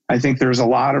I think there's a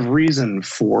lot of reason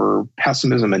for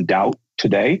pessimism and doubt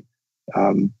today.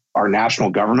 Our national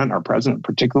government, our president in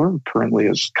particular, currently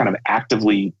is kind of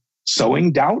actively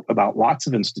sowing doubt about lots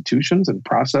of institutions and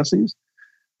processes,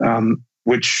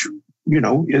 which,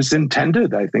 is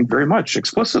intended, I think, very much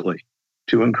explicitly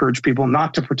to encourage people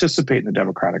not to participate in the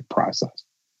democratic process.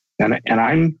 And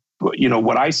I'm,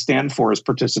 what I stand for is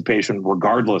participation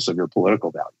regardless of your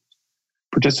political values.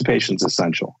 Participation is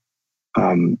essential.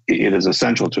 It is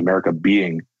essential to America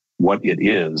being what it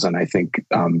is. And I think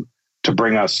to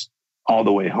bring us all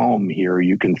the way home here,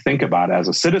 you can think about, as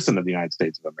a citizen of the United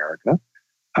States of America,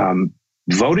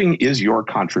 voting is your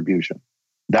contribution.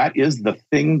 That is the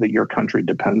thing that your country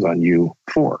depends on you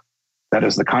for. That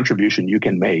is the contribution you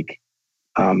can make,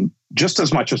 just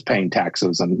as much as paying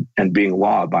taxes and being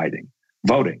law-abiding.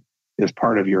 Voting is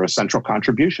part of your essential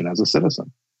contribution as a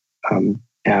citizen.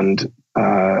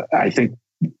 I think,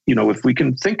 if we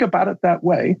can think about it that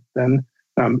way, then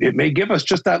it may give us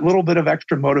just that little bit of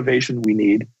extra motivation we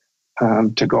need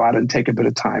to go out and take a bit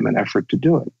of time and effort to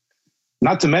do it.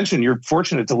 Not to mention, you're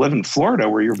fortunate to live in Florida,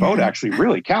 where your vote actually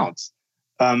really counts.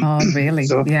 Really?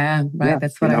 So, yeah, right. Yeah,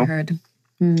 that's what I heard.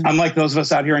 Unlike those of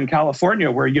us out here in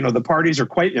California, where, the parties are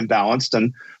quite imbalanced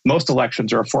and most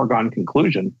elections are a foregone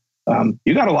conclusion.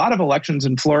 You got a lot of elections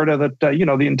in Florida that,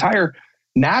 the entire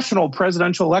national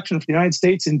presidential election for the United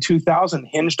States in 2000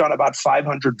 hinged on about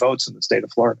 500 votes in the state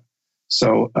of Florida.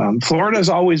 So Florida has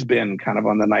always been kind of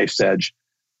on the knife's edge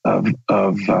of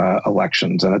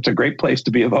elections. And it's a great place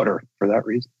to be a voter for that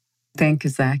reason. Thank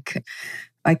you, Zach.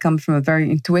 I come from a very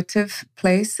intuitive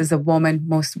place. As a woman,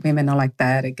 most women are like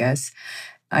that, I guess.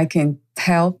 I can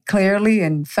tell clearly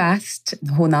and fast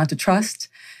who not to trust,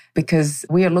 because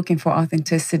we are looking for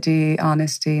authenticity,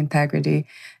 honesty, integrity.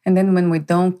 And then when we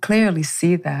don't clearly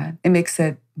see that, it makes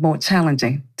it more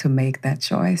challenging to make that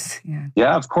choice.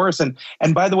 Yeah, of course. And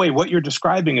by the way, what you're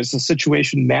describing is the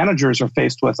situation managers are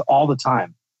faced with all the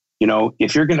time.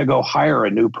 If you're going to go hire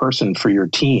a new person for your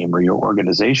team or your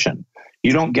organization,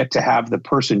 you don't get to have the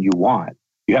person you want.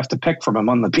 You have to pick from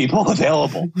among the people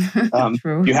available.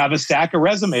 You have a stack of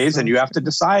resumes and you have to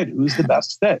decide who's the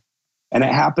best fit. And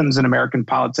it happens in American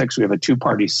politics. We have a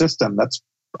two-party system. That's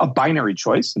a binary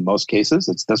choice in most cases.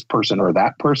 It's this person or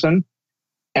that person.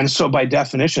 And so by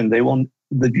definition,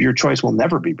 your choice will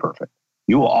never be perfect.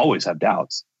 You will always have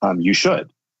doubts. You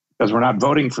should. Because we're not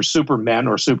voting for supermen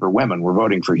or superwomen. We're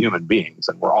voting for human beings,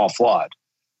 and we're all flawed.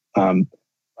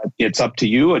 But It's up to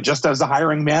you, just as the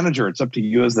hiring manager, it's up to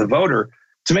you as the voter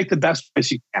to make the best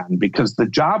choice you can, because the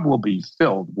job will be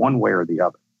filled one way or the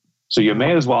other. So you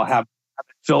may as well have it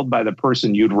filled by the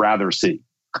person you'd rather see,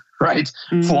 right?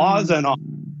 Mm-hmm.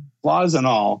 Flaws and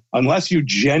all, unless you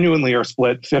genuinely are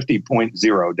split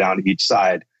 50.0 down each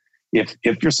side. If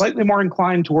you're slightly more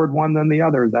inclined toward one than the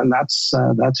other, then that's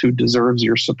who deserves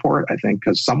your support, I think,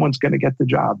 because someone's going to get the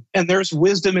job. And there's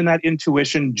wisdom in that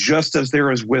intuition, just as there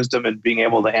is wisdom in being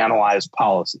able to analyze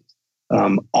policies.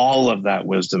 All of that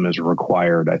wisdom is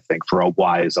required, I think, for a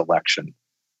wise election.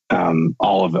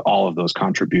 All of those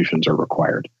contributions are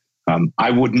required.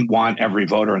 I wouldn't want every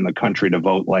voter in the country to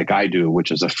vote like I do, which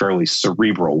is a fairly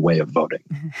cerebral way of voting,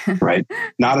 right?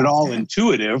 Not at all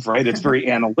intuitive, right? It's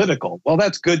very analytical. Well,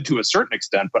 that's good to a certain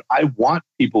extent, but I want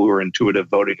people who are intuitive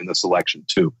voting in this election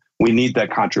too. We need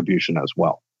that contribution as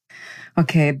well.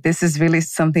 Okay, this is really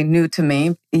something new to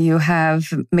me. You have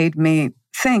made me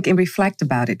think and reflect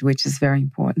about it, which is very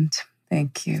important.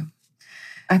 Thank you.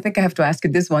 I think I have to ask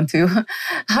you this one too.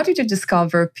 How did you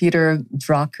discover Peter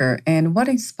Drucker, and what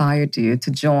inspired you to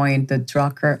join the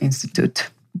Drucker Institute?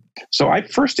 So I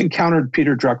first encountered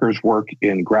Peter Drucker's work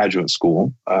in graduate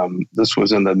school. This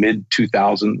was in the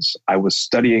mid-2000s. I was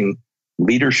studying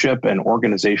leadership and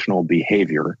organizational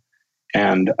behavior,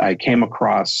 and I came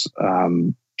across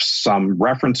some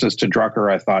references to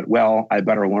Drucker. I thought, well, I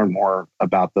better learn more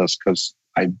about this because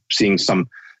I'm seeing some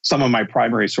of my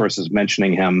primary sources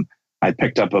mentioning him. I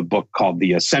picked up a book called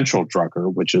The Essential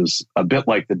Drucker, which is a bit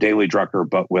like the Daily Drucker,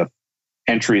 but with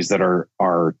entries that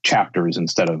are chapters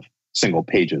instead of single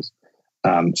pages.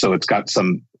 So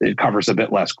it covers a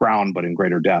bit less ground, but in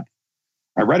greater depth.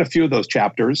 I read a few of those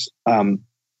chapters, and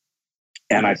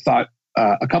I thought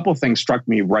a couple of things struck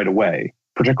me right away,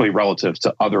 particularly relative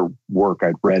to other work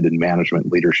I'd read in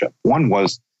management leadership. One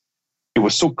was, it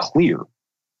was so clear.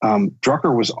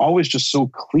 Drucker was always just so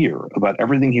clear about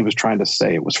everything he was trying to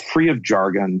say. It was free of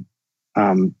jargon.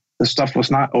 The stuff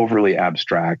was not overly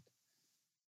abstract.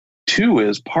 Two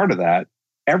is part of that,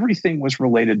 everything was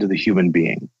related to the human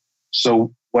being.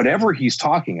 So whatever he's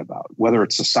talking about, whether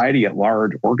it's society at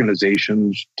large,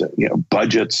 organizations,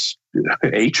 budgets,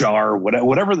 HR,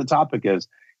 whatever the topic is,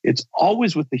 it's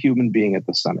always with the human being at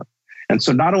the center. And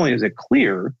so not only is it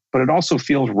clear, but it also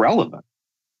feels relevant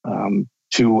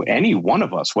to any one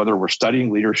of us, whether we're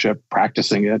studying leadership,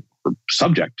 practicing it, or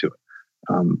subject to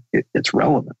it. It's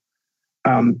relevant.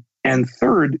 And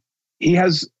third, he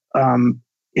has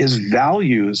his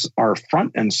values are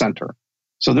front and center.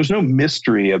 So there's no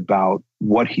mystery about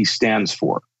what he stands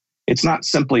for. It's not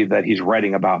simply that he's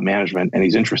writing about management and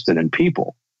he's interested in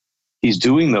people. He's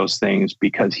doing those things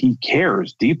because he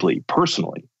cares deeply,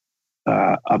 personally,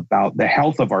 about the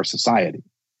health of our society.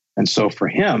 And so for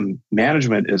him,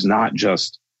 management is not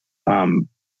just,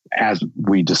 as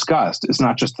we discussed, it's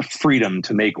not just the freedom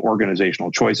to make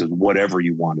organizational choices, whatever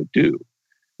you want to do.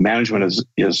 Management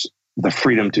is the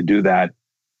freedom to do that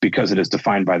because it is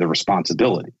defined by the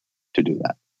responsibility to do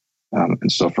that.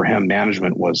 And so for him,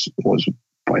 management was,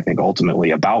 I think,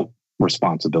 ultimately about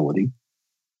responsibility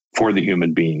for the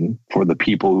human being, for the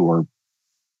people who are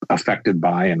affected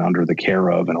by and under the care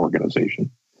of an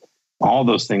organization. All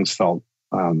those things felt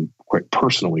quite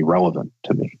personally relevant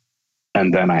to me.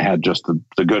 And then I had just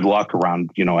the good luck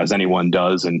around, as anyone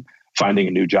does, and finding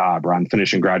a new job around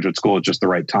finishing graduate school at just the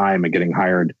right time and getting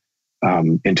hired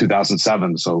in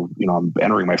 2007. So, I'm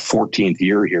entering my 14th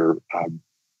year here,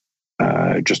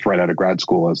 just right out of grad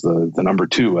school as the number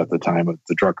 2 at the time at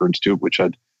the Drucker Institute, which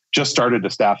had just started to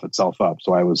staff itself up.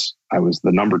 So I was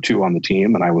the number 2 on the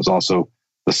team, and I was also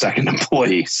the second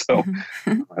employee. So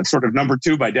it's sort of number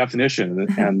 2 by definition.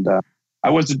 And I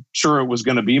wasn't sure it was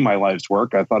going to be my life's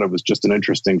work. I thought it was just an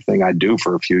interesting thing I'd do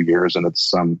for a few years, and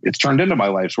it's turned into my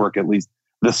life's work, at least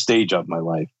this stage of my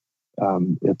life.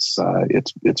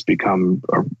 It's become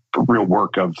a real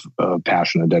work of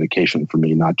passion and dedication for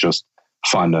me, not just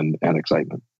fun and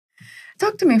excitement.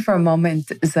 Talk to me for a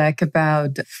moment, Zach,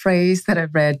 about a phrase that I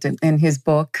read in his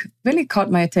book. Really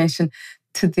caught my attention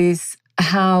to this,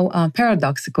 how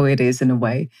paradoxical it is in a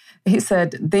way. He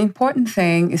said, the important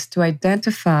thing is to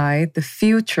identify the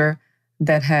future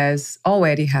that has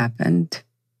already happened.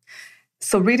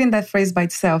 So reading that phrase by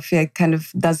itself, it kind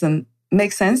of doesn't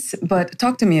make sense, but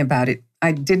talk to me about it.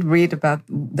 I did read about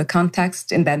the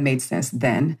context, and that made sense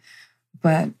then.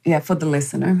 But yeah, for the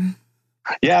listener.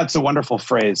 Yeah, it's a wonderful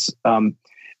phrase.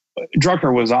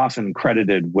 Drucker was often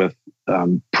credited with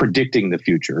predicting the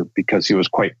future because he was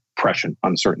quite prescient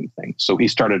on certain things. So he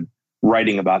started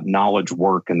writing about knowledge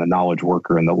work and the knowledge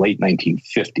worker in the late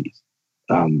 1950s,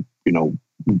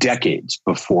 decades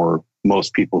before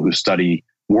most people who study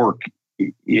work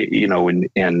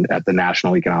and at the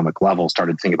national economic level,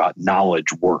 started thinking about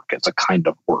knowledge work as a kind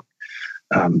of work.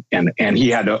 And he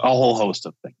had a whole host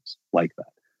of things like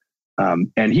that.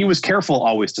 And he was careful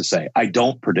always to say, I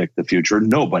don't predict the future.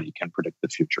 Nobody can predict the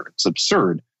future. It's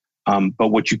absurd. But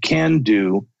what you can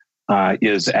do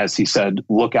is, as he said,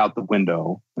 look out the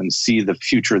window and see the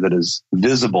future that is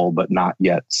visible but not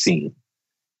yet seen.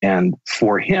 And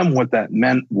for him, what that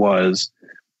meant was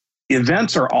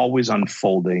events are always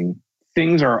unfolding.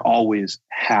 Things are always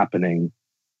happening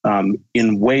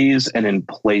in ways and in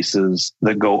places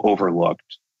that go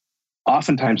overlooked.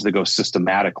 Oftentimes they go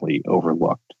systematically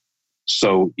overlooked.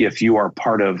 So if you are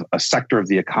part of a sector of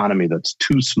the economy that's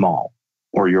too small,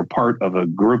 or you're part of a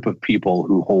group of people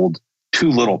who hold too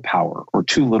little power or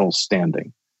too little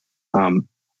standing,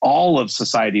 all of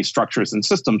society's structures and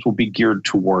systems will be geared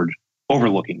toward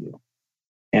overlooking you.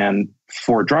 And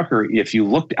for Drucker, if you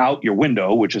looked out your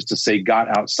window, which is to say,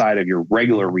 got outside of your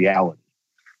regular reality,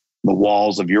 the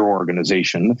walls of your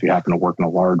organization, if you happen to work in a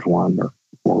large one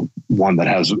or one that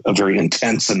has a very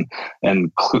intense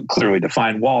and clearly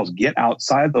defined walls, get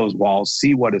outside those walls,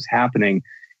 see what is happening,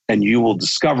 and you will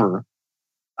discover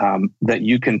that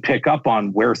you can pick up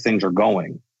on where things are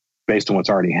going based on what's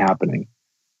already happening.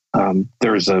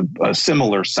 There's a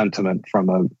similar sentiment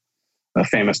from a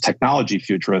famous technology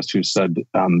futurist who said,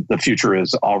 the future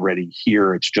is already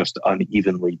here, it's just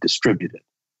unevenly distributed.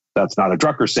 That's not a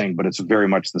Drucker saying, but it's very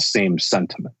much the same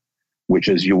sentiment, which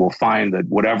is you will find that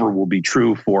whatever will be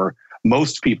true for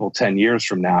most people 10 years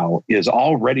from now is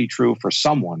already true for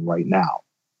someone right now.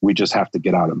 We just have to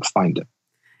get out and find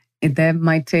it. That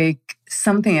might take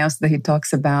something else that he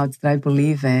talks about that I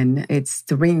believe in. It's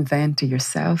to reinvent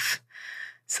yourself.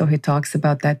 So he talks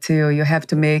about that too. You have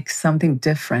to make something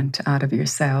different out of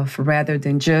yourself rather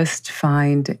than just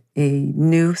find a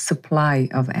new supply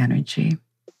of energy.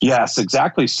 Yes,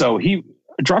 exactly. So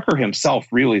Drucker himself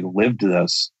really lived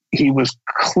this. He was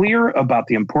clear about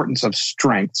the importance of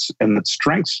strengths and that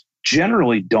strengths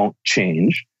generally don't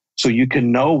change. So you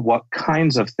can know what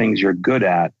kinds of things you're good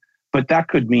at. But that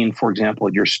could mean, for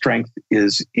example, your strength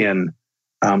is in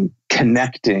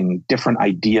connecting different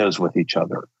ideas with each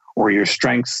other, or your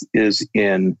strength is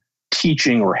in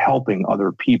teaching or helping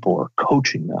other people or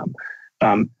coaching them.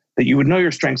 That you would know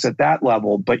your strengths at that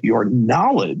level, but your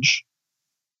knowledge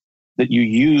that you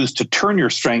use to turn your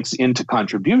strengths into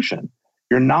contribution,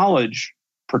 your knowledge,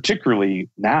 particularly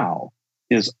now,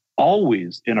 is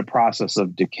always in a process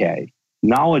of decay.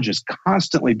 Knowledge is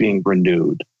constantly being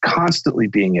renewed, constantly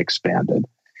being expanded.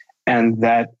 And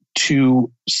that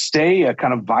to stay a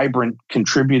kind of vibrant,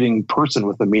 contributing person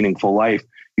with a meaningful life,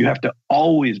 you have to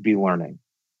always be learning,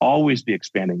 always be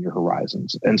expanding your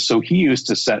horizons. And so he used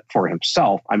to set for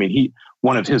himself,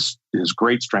 one of his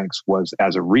great strengths was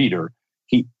as a reader.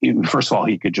 First of all,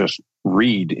 he could just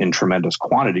read in tremendous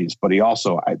quantities, but he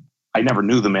also, I never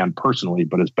knew the man personally,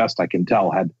 but as best I can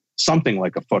tell, had something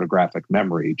like a photographic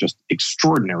memory, just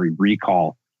extraordinary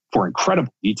recall for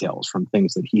incredible details from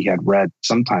things that he had read,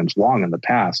 sometimes long in the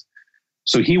past.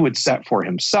 So he would set for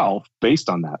himself, based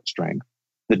on that strength,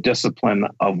 the discipline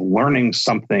of learning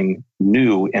something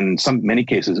new, and in many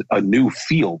cases, a new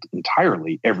field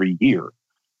entirely every year.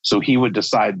 So he would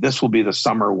decide, this will be the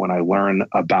summer when I learn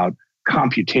about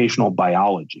computational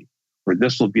biology, or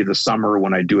this will be the summer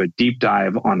when I do a deep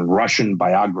dive on Russian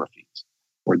biographies,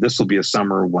 or this will be a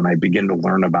summer when I begin to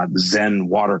learn about Zen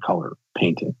watercolor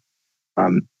painting.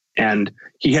 And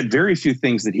he had very few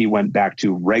things that he went back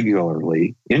to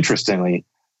regularly. Interestingly,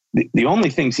 the only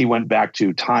things he went back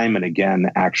to time and again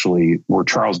actually were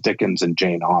Charles Dickens and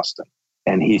Jane Austen.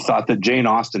 And he thought that Jane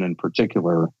Austen in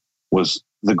particular was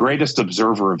the greatest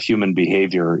observer of human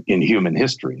behavior in human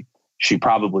history. She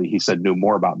probably, he said, knew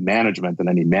more about management than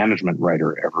any management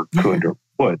writer ever could or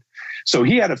would. So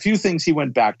he had a few things he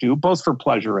went back to, both for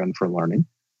pleasure and for learning.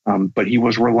 But he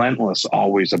was relentless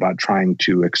always about trying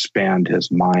to expand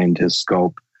his mind, his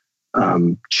scope,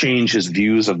 change his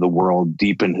views of the world,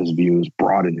 deepen his views,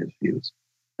 broaden his views.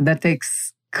 That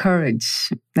takes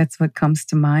courage. That's what comes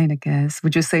to mind, I guess.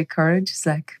 Would you say courage,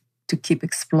 Zach, to keep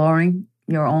exploring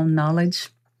your own knowledge?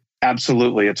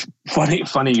 Absolutely. It's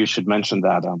funny you should mention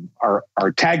that.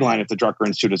 Our tagline at the Drucker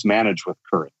Institute is manage with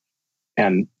courage.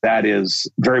 And that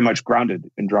is very much grounded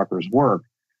in Drucker's work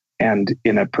and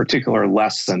in a particular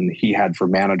lesson he had for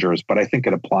managers. But I think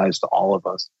it applies to all of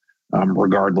us,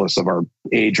 regardless of our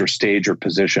age or stage or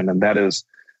position. And that is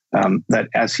that,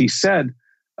 as he said,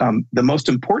 the most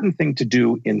important thing to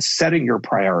do in setting your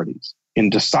priorities, in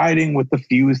deciding what the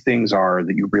few things are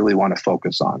that you really want to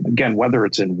focus on, again, whether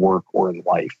it's in work or in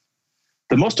life,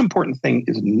 the most important thing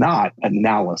is not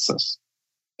analysis.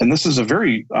 and this is a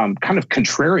very kind of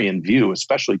contrarian view,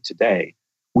 especially today.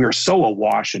 We are so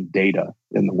awash in data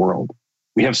in the world.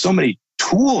 We have so many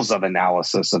tools of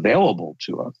analysis available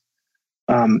to us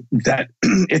that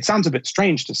it sounds a bit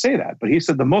strange to say that. But he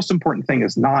said the most important thing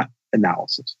is not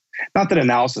analysis. Not that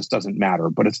analysis doesn't matter,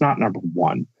 but it's not number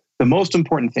one. The most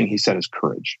important thing, he said, is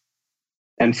courage.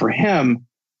 And for him,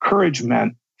 courage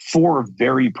meant 4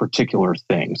 very particular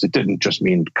things. It didn't just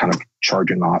mean kind of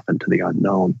charging off into the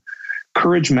unknown.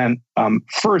 Courage meant,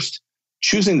 first,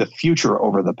 choosing the future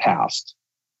over the past.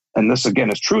 And this,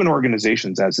 again, is true in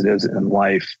organizations as it is in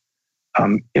life.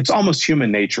 It's almost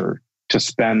human nature to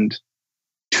spend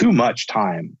too much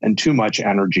time and too much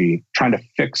energy trying to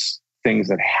fix things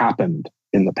that happened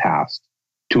in the past,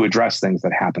 to address things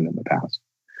that happened in the past,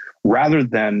 rather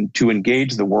than to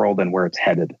engage the world and where it's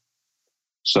headed.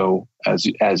 So as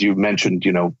you mentioned,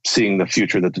 seeing the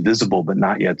future that's visible but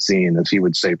not yet seen, as he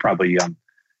would say, probably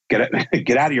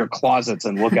get out of your closets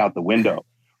and look out the window,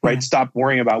 right? Yeah. Stop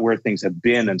worrying about where things have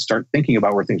been and start thinking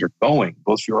about where things are going,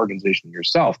 both for your organization and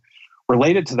yourself.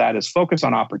 Related to that is focus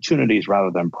on opportunities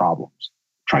rather than problems.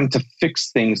 Trying to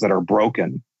fix things that are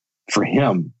broken, for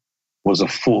him, was a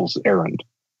fool's errand.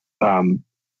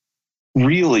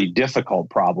 Really difficult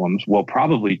problems will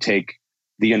probably take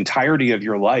the entirety of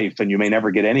your life and you may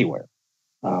never get anywhere.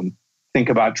 Think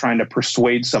about trying to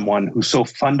persuade someone who so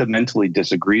fundamentally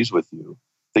disagrees with you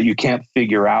that you can't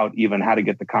figure out even how to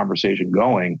get the conversation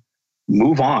going.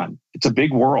 Move on. It's a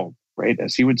big world, right?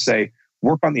 As he would say,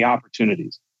 work on the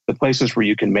opportunities, the places where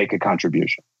you can make a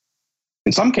contribution.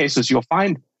 In some cases, you'll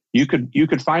find you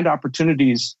could find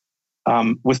opportunities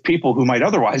with people who might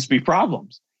otherwise be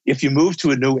problems. If you move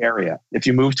to a new area, if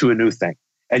you move to a new thing,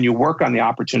 and you work on the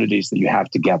opportunities that you have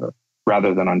together,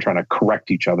 rather than on trying to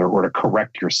correct each other or to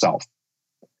correct yourself.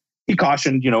 He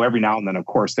cautioned, every now and then, of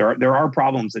course, there are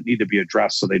problems that need to be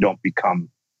addressed so they don't become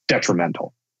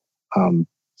detrimental. You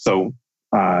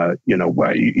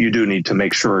do need to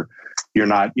make sure you're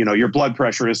not, your blood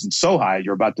pressure isn't so high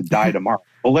you're about to die tomorrow.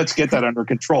 Well, let's get that under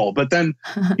control. But then,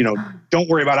 don't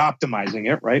worry about optimizing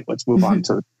it, right? Let's move on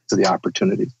to the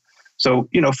opportunities. So,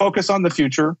 focus on the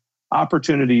future,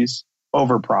 opportunities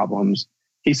over problems.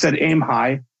 He said, aim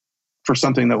high for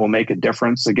something that will make a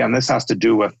difference. Again, this has to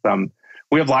do with,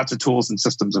 we have lots of tools and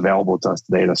systems available to us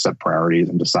today to set priorities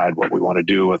and decide what we want to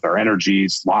do with our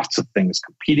energies, lots of things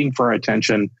competing for our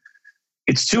attention.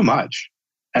 It's too much.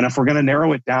 And if we're going to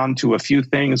narrow it down to a few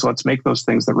things, let's make those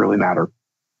things that really matter.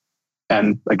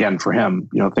 And again, for him,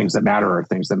 things that matter are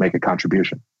things that make a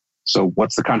contribution. So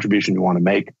what's the contribution you want to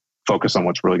make? Focus on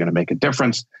what's really going to make a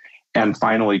difference. And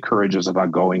finally, courage is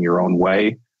about going your own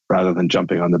way rather than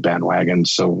jumping on the bandwagon.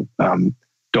 So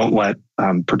don't let,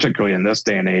 particularly in this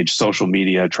day and age, social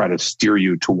media try to steer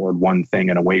you toward one thing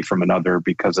and away from another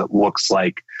because it looks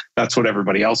like that's what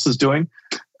everybody else is doing.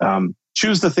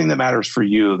 Choose the thing that matters for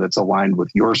you, that's aligned with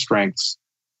your strengths,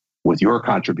 with your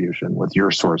contribution, with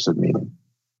your source of meaning.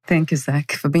 Thank you,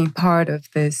 Zach, for being part of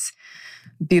this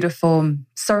beautiful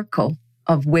circle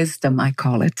of wisdom, I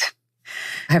call it.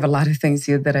 I have a lot of things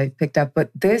here that I picked up,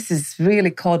 but this has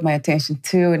really caught my attention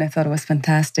too, and I thought it was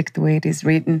fantastic the way it is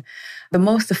written. The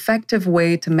most effective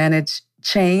way to manage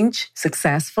change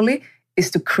successfully is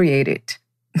to create it.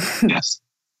 Yes.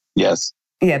 Yes.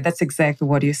 Yeah, that's exactly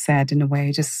what you said in a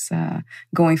way, just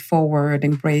going forward,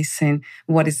 embracing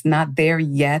what is not there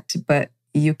yet, but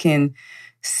you can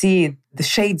see the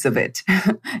shades of it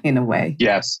in a way.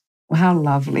 Yes. Well, how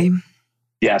lovely.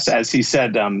 Yes. As he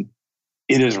said,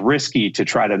 it is risky to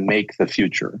try to make the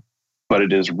future, but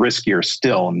it is riskier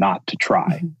still not to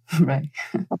try. Right.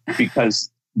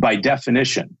 Because by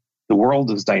definition, the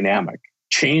world is dynamic.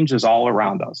 Change is all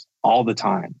around us all the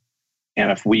time. And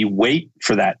if we wait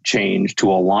for that change to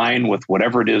align with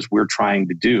whatever it is we're trying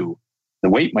to do, the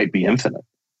wait might be infinite.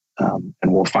 And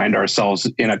we'll find ourselves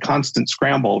in a constant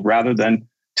scramble rather than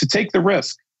to take the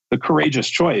risk, the courageous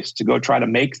choice to go try to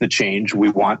make the change we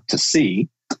want to see,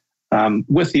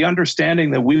 with the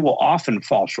understanding that we will often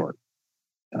fall short.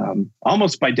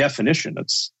 Almost by definition,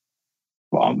 it's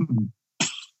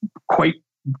quite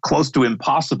close to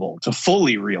impossible to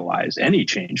fully realize any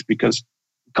change because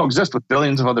we coexist with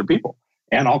billions of other people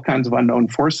and all kinds of unknown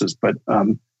forces. But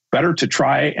better to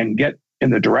try and get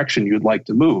in the direction you'd like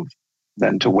to move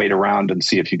than to wait around and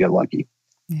see if you get lucky.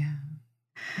 Yeah.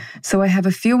 So I have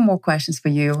a few more questions for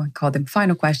you. I call them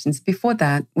final questions. Before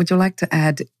that, would you like to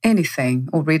add anything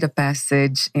or read a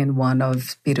passage in one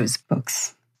of Peter's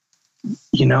books?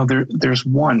 There's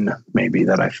one maybe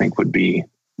that I think would be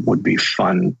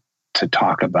fun to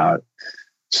talk about.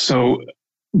 So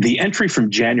the entry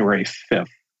from January 5th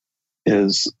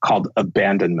is called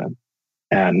Abandonment.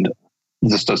 And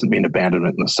this doesn't mean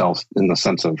abandonment in the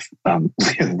sense of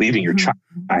leaving your child.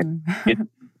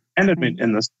 Abandonment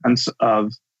in the sense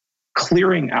of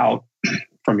clearing out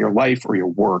from your life or your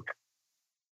work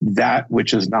that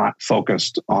which is not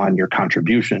focused on your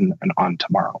contribution and on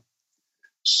tomorrow.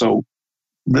 So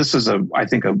this is, I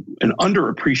think, an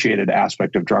underappreciated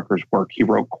aspect of Drucker's work. He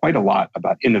wrote quite a lot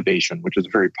about innovation, which is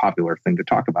a very popular thing to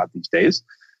talk about these days.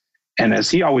 And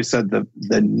as he always said,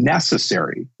 the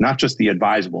necessary, not just the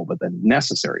advisable, but the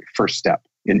necessary first step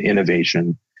in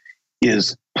innovation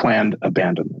is planned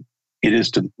abandonment. It is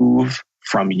to move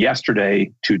from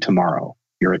yesterday to tomorrow,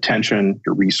 your attention,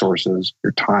 your resources,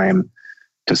 your time,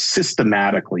 to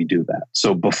systematically do that.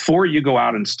 So before you go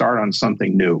out and start on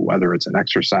something new, whether it's an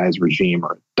exercise regime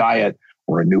or a diet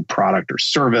or a new product or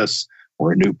service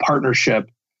or a new partnership,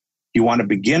 you want to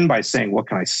begin by saying, what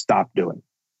can I stop doing?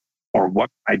 Or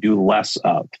what can I do less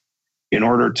of in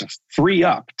order to free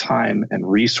up time and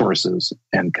resources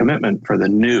and commitment for the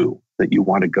new that you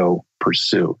want to go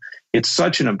pursue? It's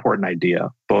such an important idea,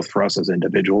 both for us as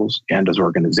individuals and as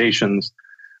organizations.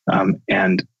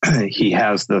 And he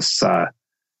has this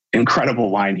incredible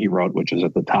line he wrote, which is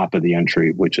at the top of the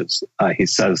entry, which is, he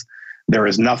says, there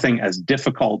is nothing as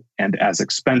difficult and as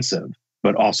expensive,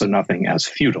 but also nothing as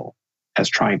futile as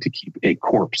trying to keep a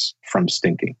corpse from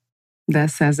stinking.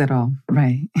 That says it all.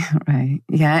 Right, right.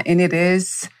 Yeah, and it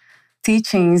is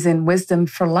teachings and wisdom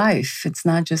for life. It's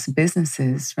not just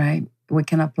businesses, right? We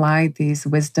can apply these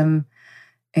wisdom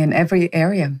in every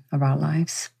area of our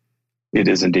lives. It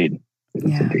is indeed. It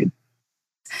is indeed.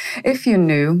 If you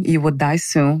knew you would die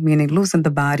soon, meaning losing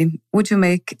the body, would you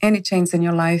make any change in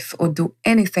your life or do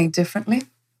anything differently?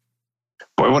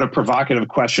 Boy, what a provocative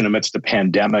question amidst the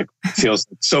pandemic. It feels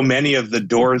like so many of the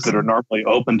doors that are normally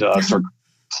open to us are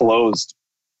closed.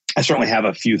 I certainly have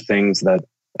a few things that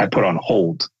I put on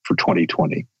hold for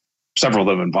 2020, several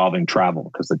of them involving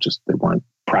travel because they weren't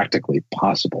practically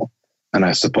possible. And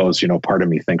I suppose, part of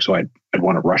me thinks, I'd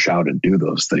want to rush out and do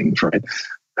those things, right?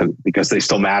 Because they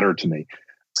still matter to me.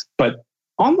 But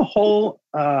on the whole,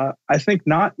 I think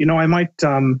not. I might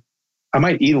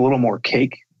eat a little more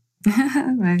cake.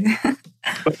 Right.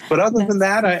 But other than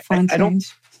that, I don't.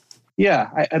 Yeah,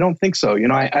 I don't think so.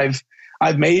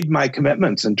 I've made my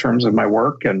commitments in terms of my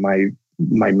work and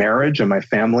my marriage and my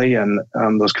family, and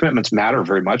those commitments matter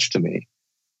very much to me.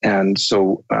 And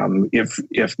so,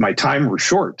 if my time were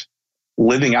short,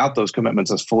 living out those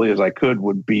commitments as fully as I could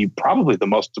would be probably the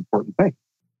most important thing.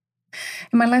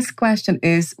 And my last question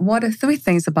is, what are 3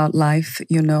 things about life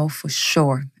you know for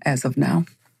sure as of now?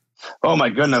 Oh, my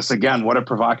goodness. Again, what a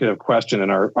provocative question in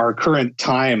our current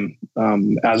time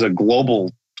as a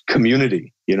global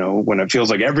community, when it feels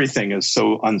like everything is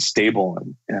so unstable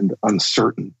and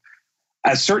uncertain.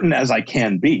 As certain as I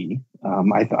can be,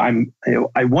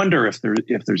 I wonder if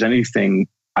there's anything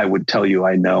I would tell you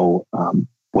I know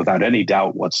without any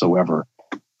doubt whatsoever.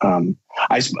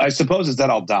 I suppose is that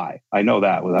I'll die. I know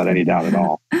that without any doubt at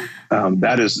all.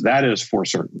 That is for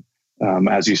certain.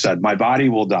 As you said, my body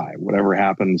will die. Whatever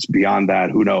happens beyond that,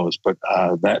 who knows? But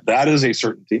that is a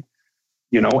certainty.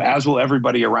 As will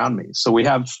everybody around me. So we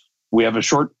have a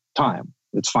short time.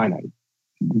 It's finite.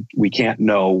 We can't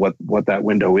know what that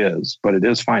window is, but it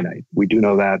is finite. We do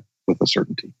know that with a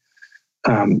certainty.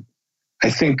 I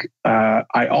think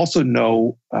I also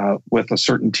know with a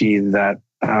certainty that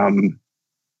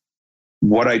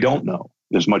what I don't know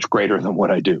is much greater than what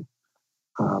I do.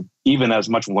 Even as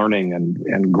much learning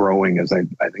and growing as I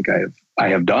think I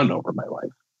have done over my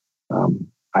life.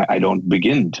 I don't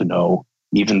begin to know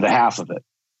even the half of it,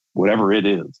 whatever it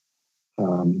is.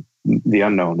 The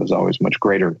unknown is always much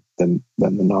greater than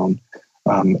the known.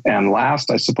 And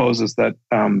last, I suppose, is that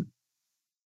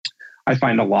I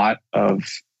find a lot of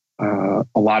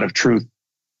truth,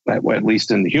 that, at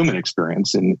least in the human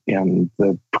experience, in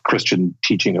the Christian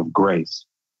teaching of grace,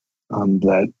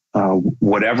 that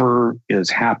whatever is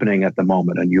happening at the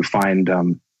moment, and you find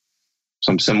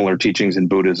some similar teachings in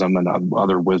Buddhism and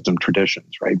other wisdom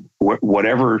traditions, right?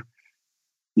 Whatever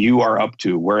you are up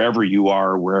to, wherever you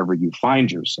are, wherever you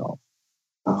find yourself,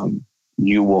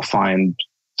 you will find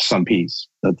some peace,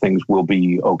 that things will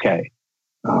be okay.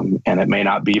 And it may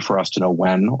not be for us to know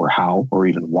when or how or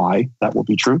even why that will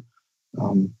be true,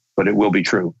 but it will be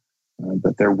true.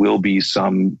 That there will be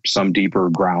some deeper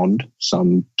ground,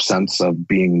 some sense of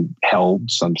being held,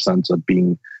 some sense of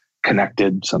being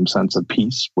connected, some sense of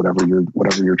peace, whatever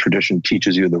your tradition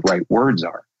teaches you the right words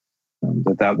are.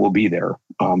 That will be there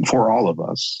for all of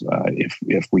us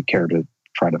if we care to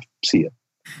try to see it.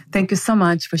 Thank you so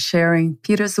much for sharing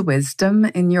Peter's wisdom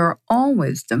and your own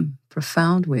wisdom,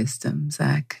 profound wisdom,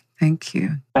 Zach. Thank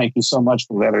you. Thank you so much,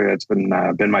 Valeria. It's been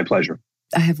my pleasure.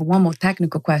 I have one more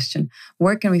technical question.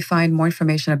 Where can we find more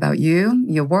information about you,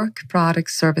 your work,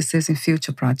 products, services, and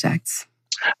future projects?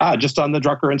 Just on the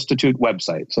Drucker Institute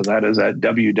website. So that is at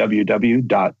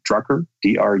www.drucker,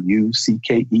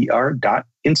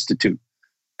 drucker.institute.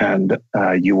 And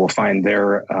you will find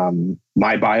there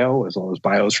my bio, as well as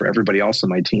bios for everybody else on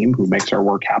my team who makes our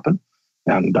work happen.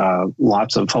 And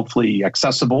lots of hopefully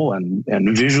accessible and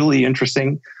visually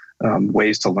interesting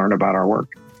ways to learn about our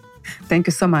work. Thank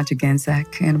you so much again,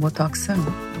 Zach, and we'll talk soon.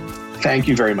 Thank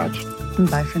you very much.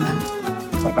 Bye for now.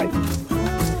 Bye-bye.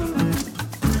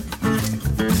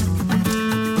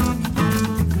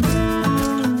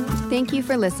 Thank you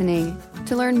for listening.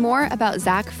 To learn more about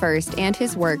Zach First and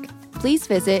his work, please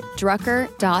visit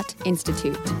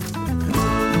drucker.institute.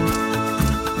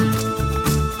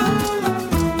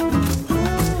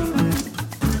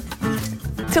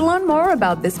 To learn more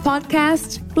about this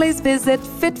podcast, please visit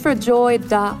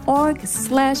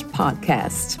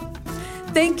fitforjoy.org/podcast.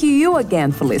 Thank you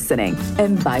again for listening,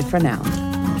 and bye for now.